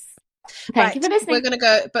things. Thank you for listening. We're going to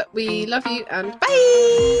go, but we love you and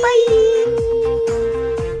bye! Bye!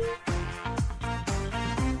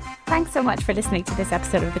 Thanks so much for listening to this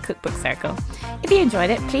episode of the Cookbook Circle. If you enjoyed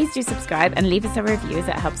it, please do subscribe and leave us a review as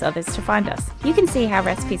it helps others to find us. You can see how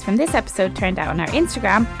recipes from this episode turned out on our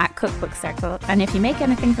Instagram at Cookbook Circle. And if you make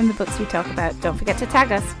anything from the books we talk about, don't forget to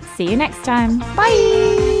tag us. See you next time.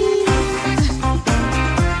 Bye!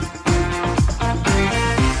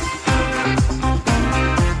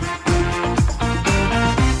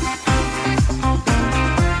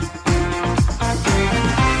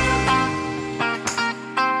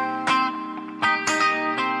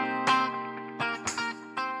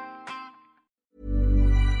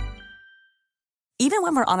 Even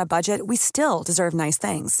when we're on a budget, we still deserve nice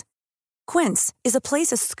things. Quince is a place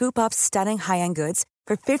to scoop up stunning high-end goods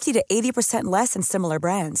for 50 to 80% less than similar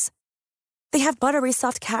brands. They have buttery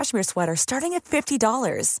soft cashmere sweaters starting at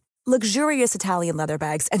 $50, luxurious Italian leather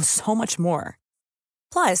bags, and so much more.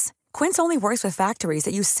 Plus, Quince only works with factories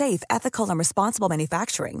that use safe, ethical, and responsible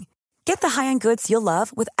manufacturing. Get the high-end goods you'll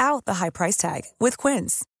love without the high price tag with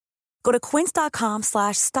Quince. Go to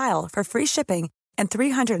quince.com/style for free shipping and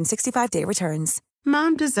 365-day returns.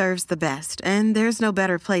 Mom deserves the best, and there's no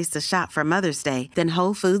better place to shop for Mother's Day than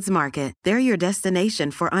Whole Foods Market. They're your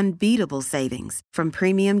destination for unbeatable savings, from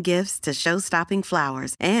premium gifts to show-stopping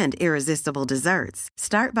flowers and irresistible desserts.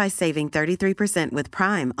 Start by saving 33% with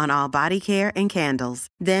Prime on all body care and candles.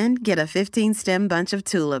 Then get a 15-stem bunch of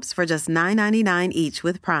tulips for just $9.99 each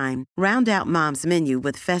with Prime. Round out Mom's menu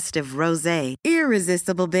with festive rosé,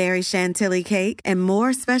 irresistible berry chantilly cake, and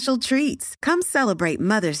more special treats. Come celebrate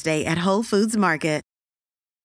Mother's Day at Whole Foods Market.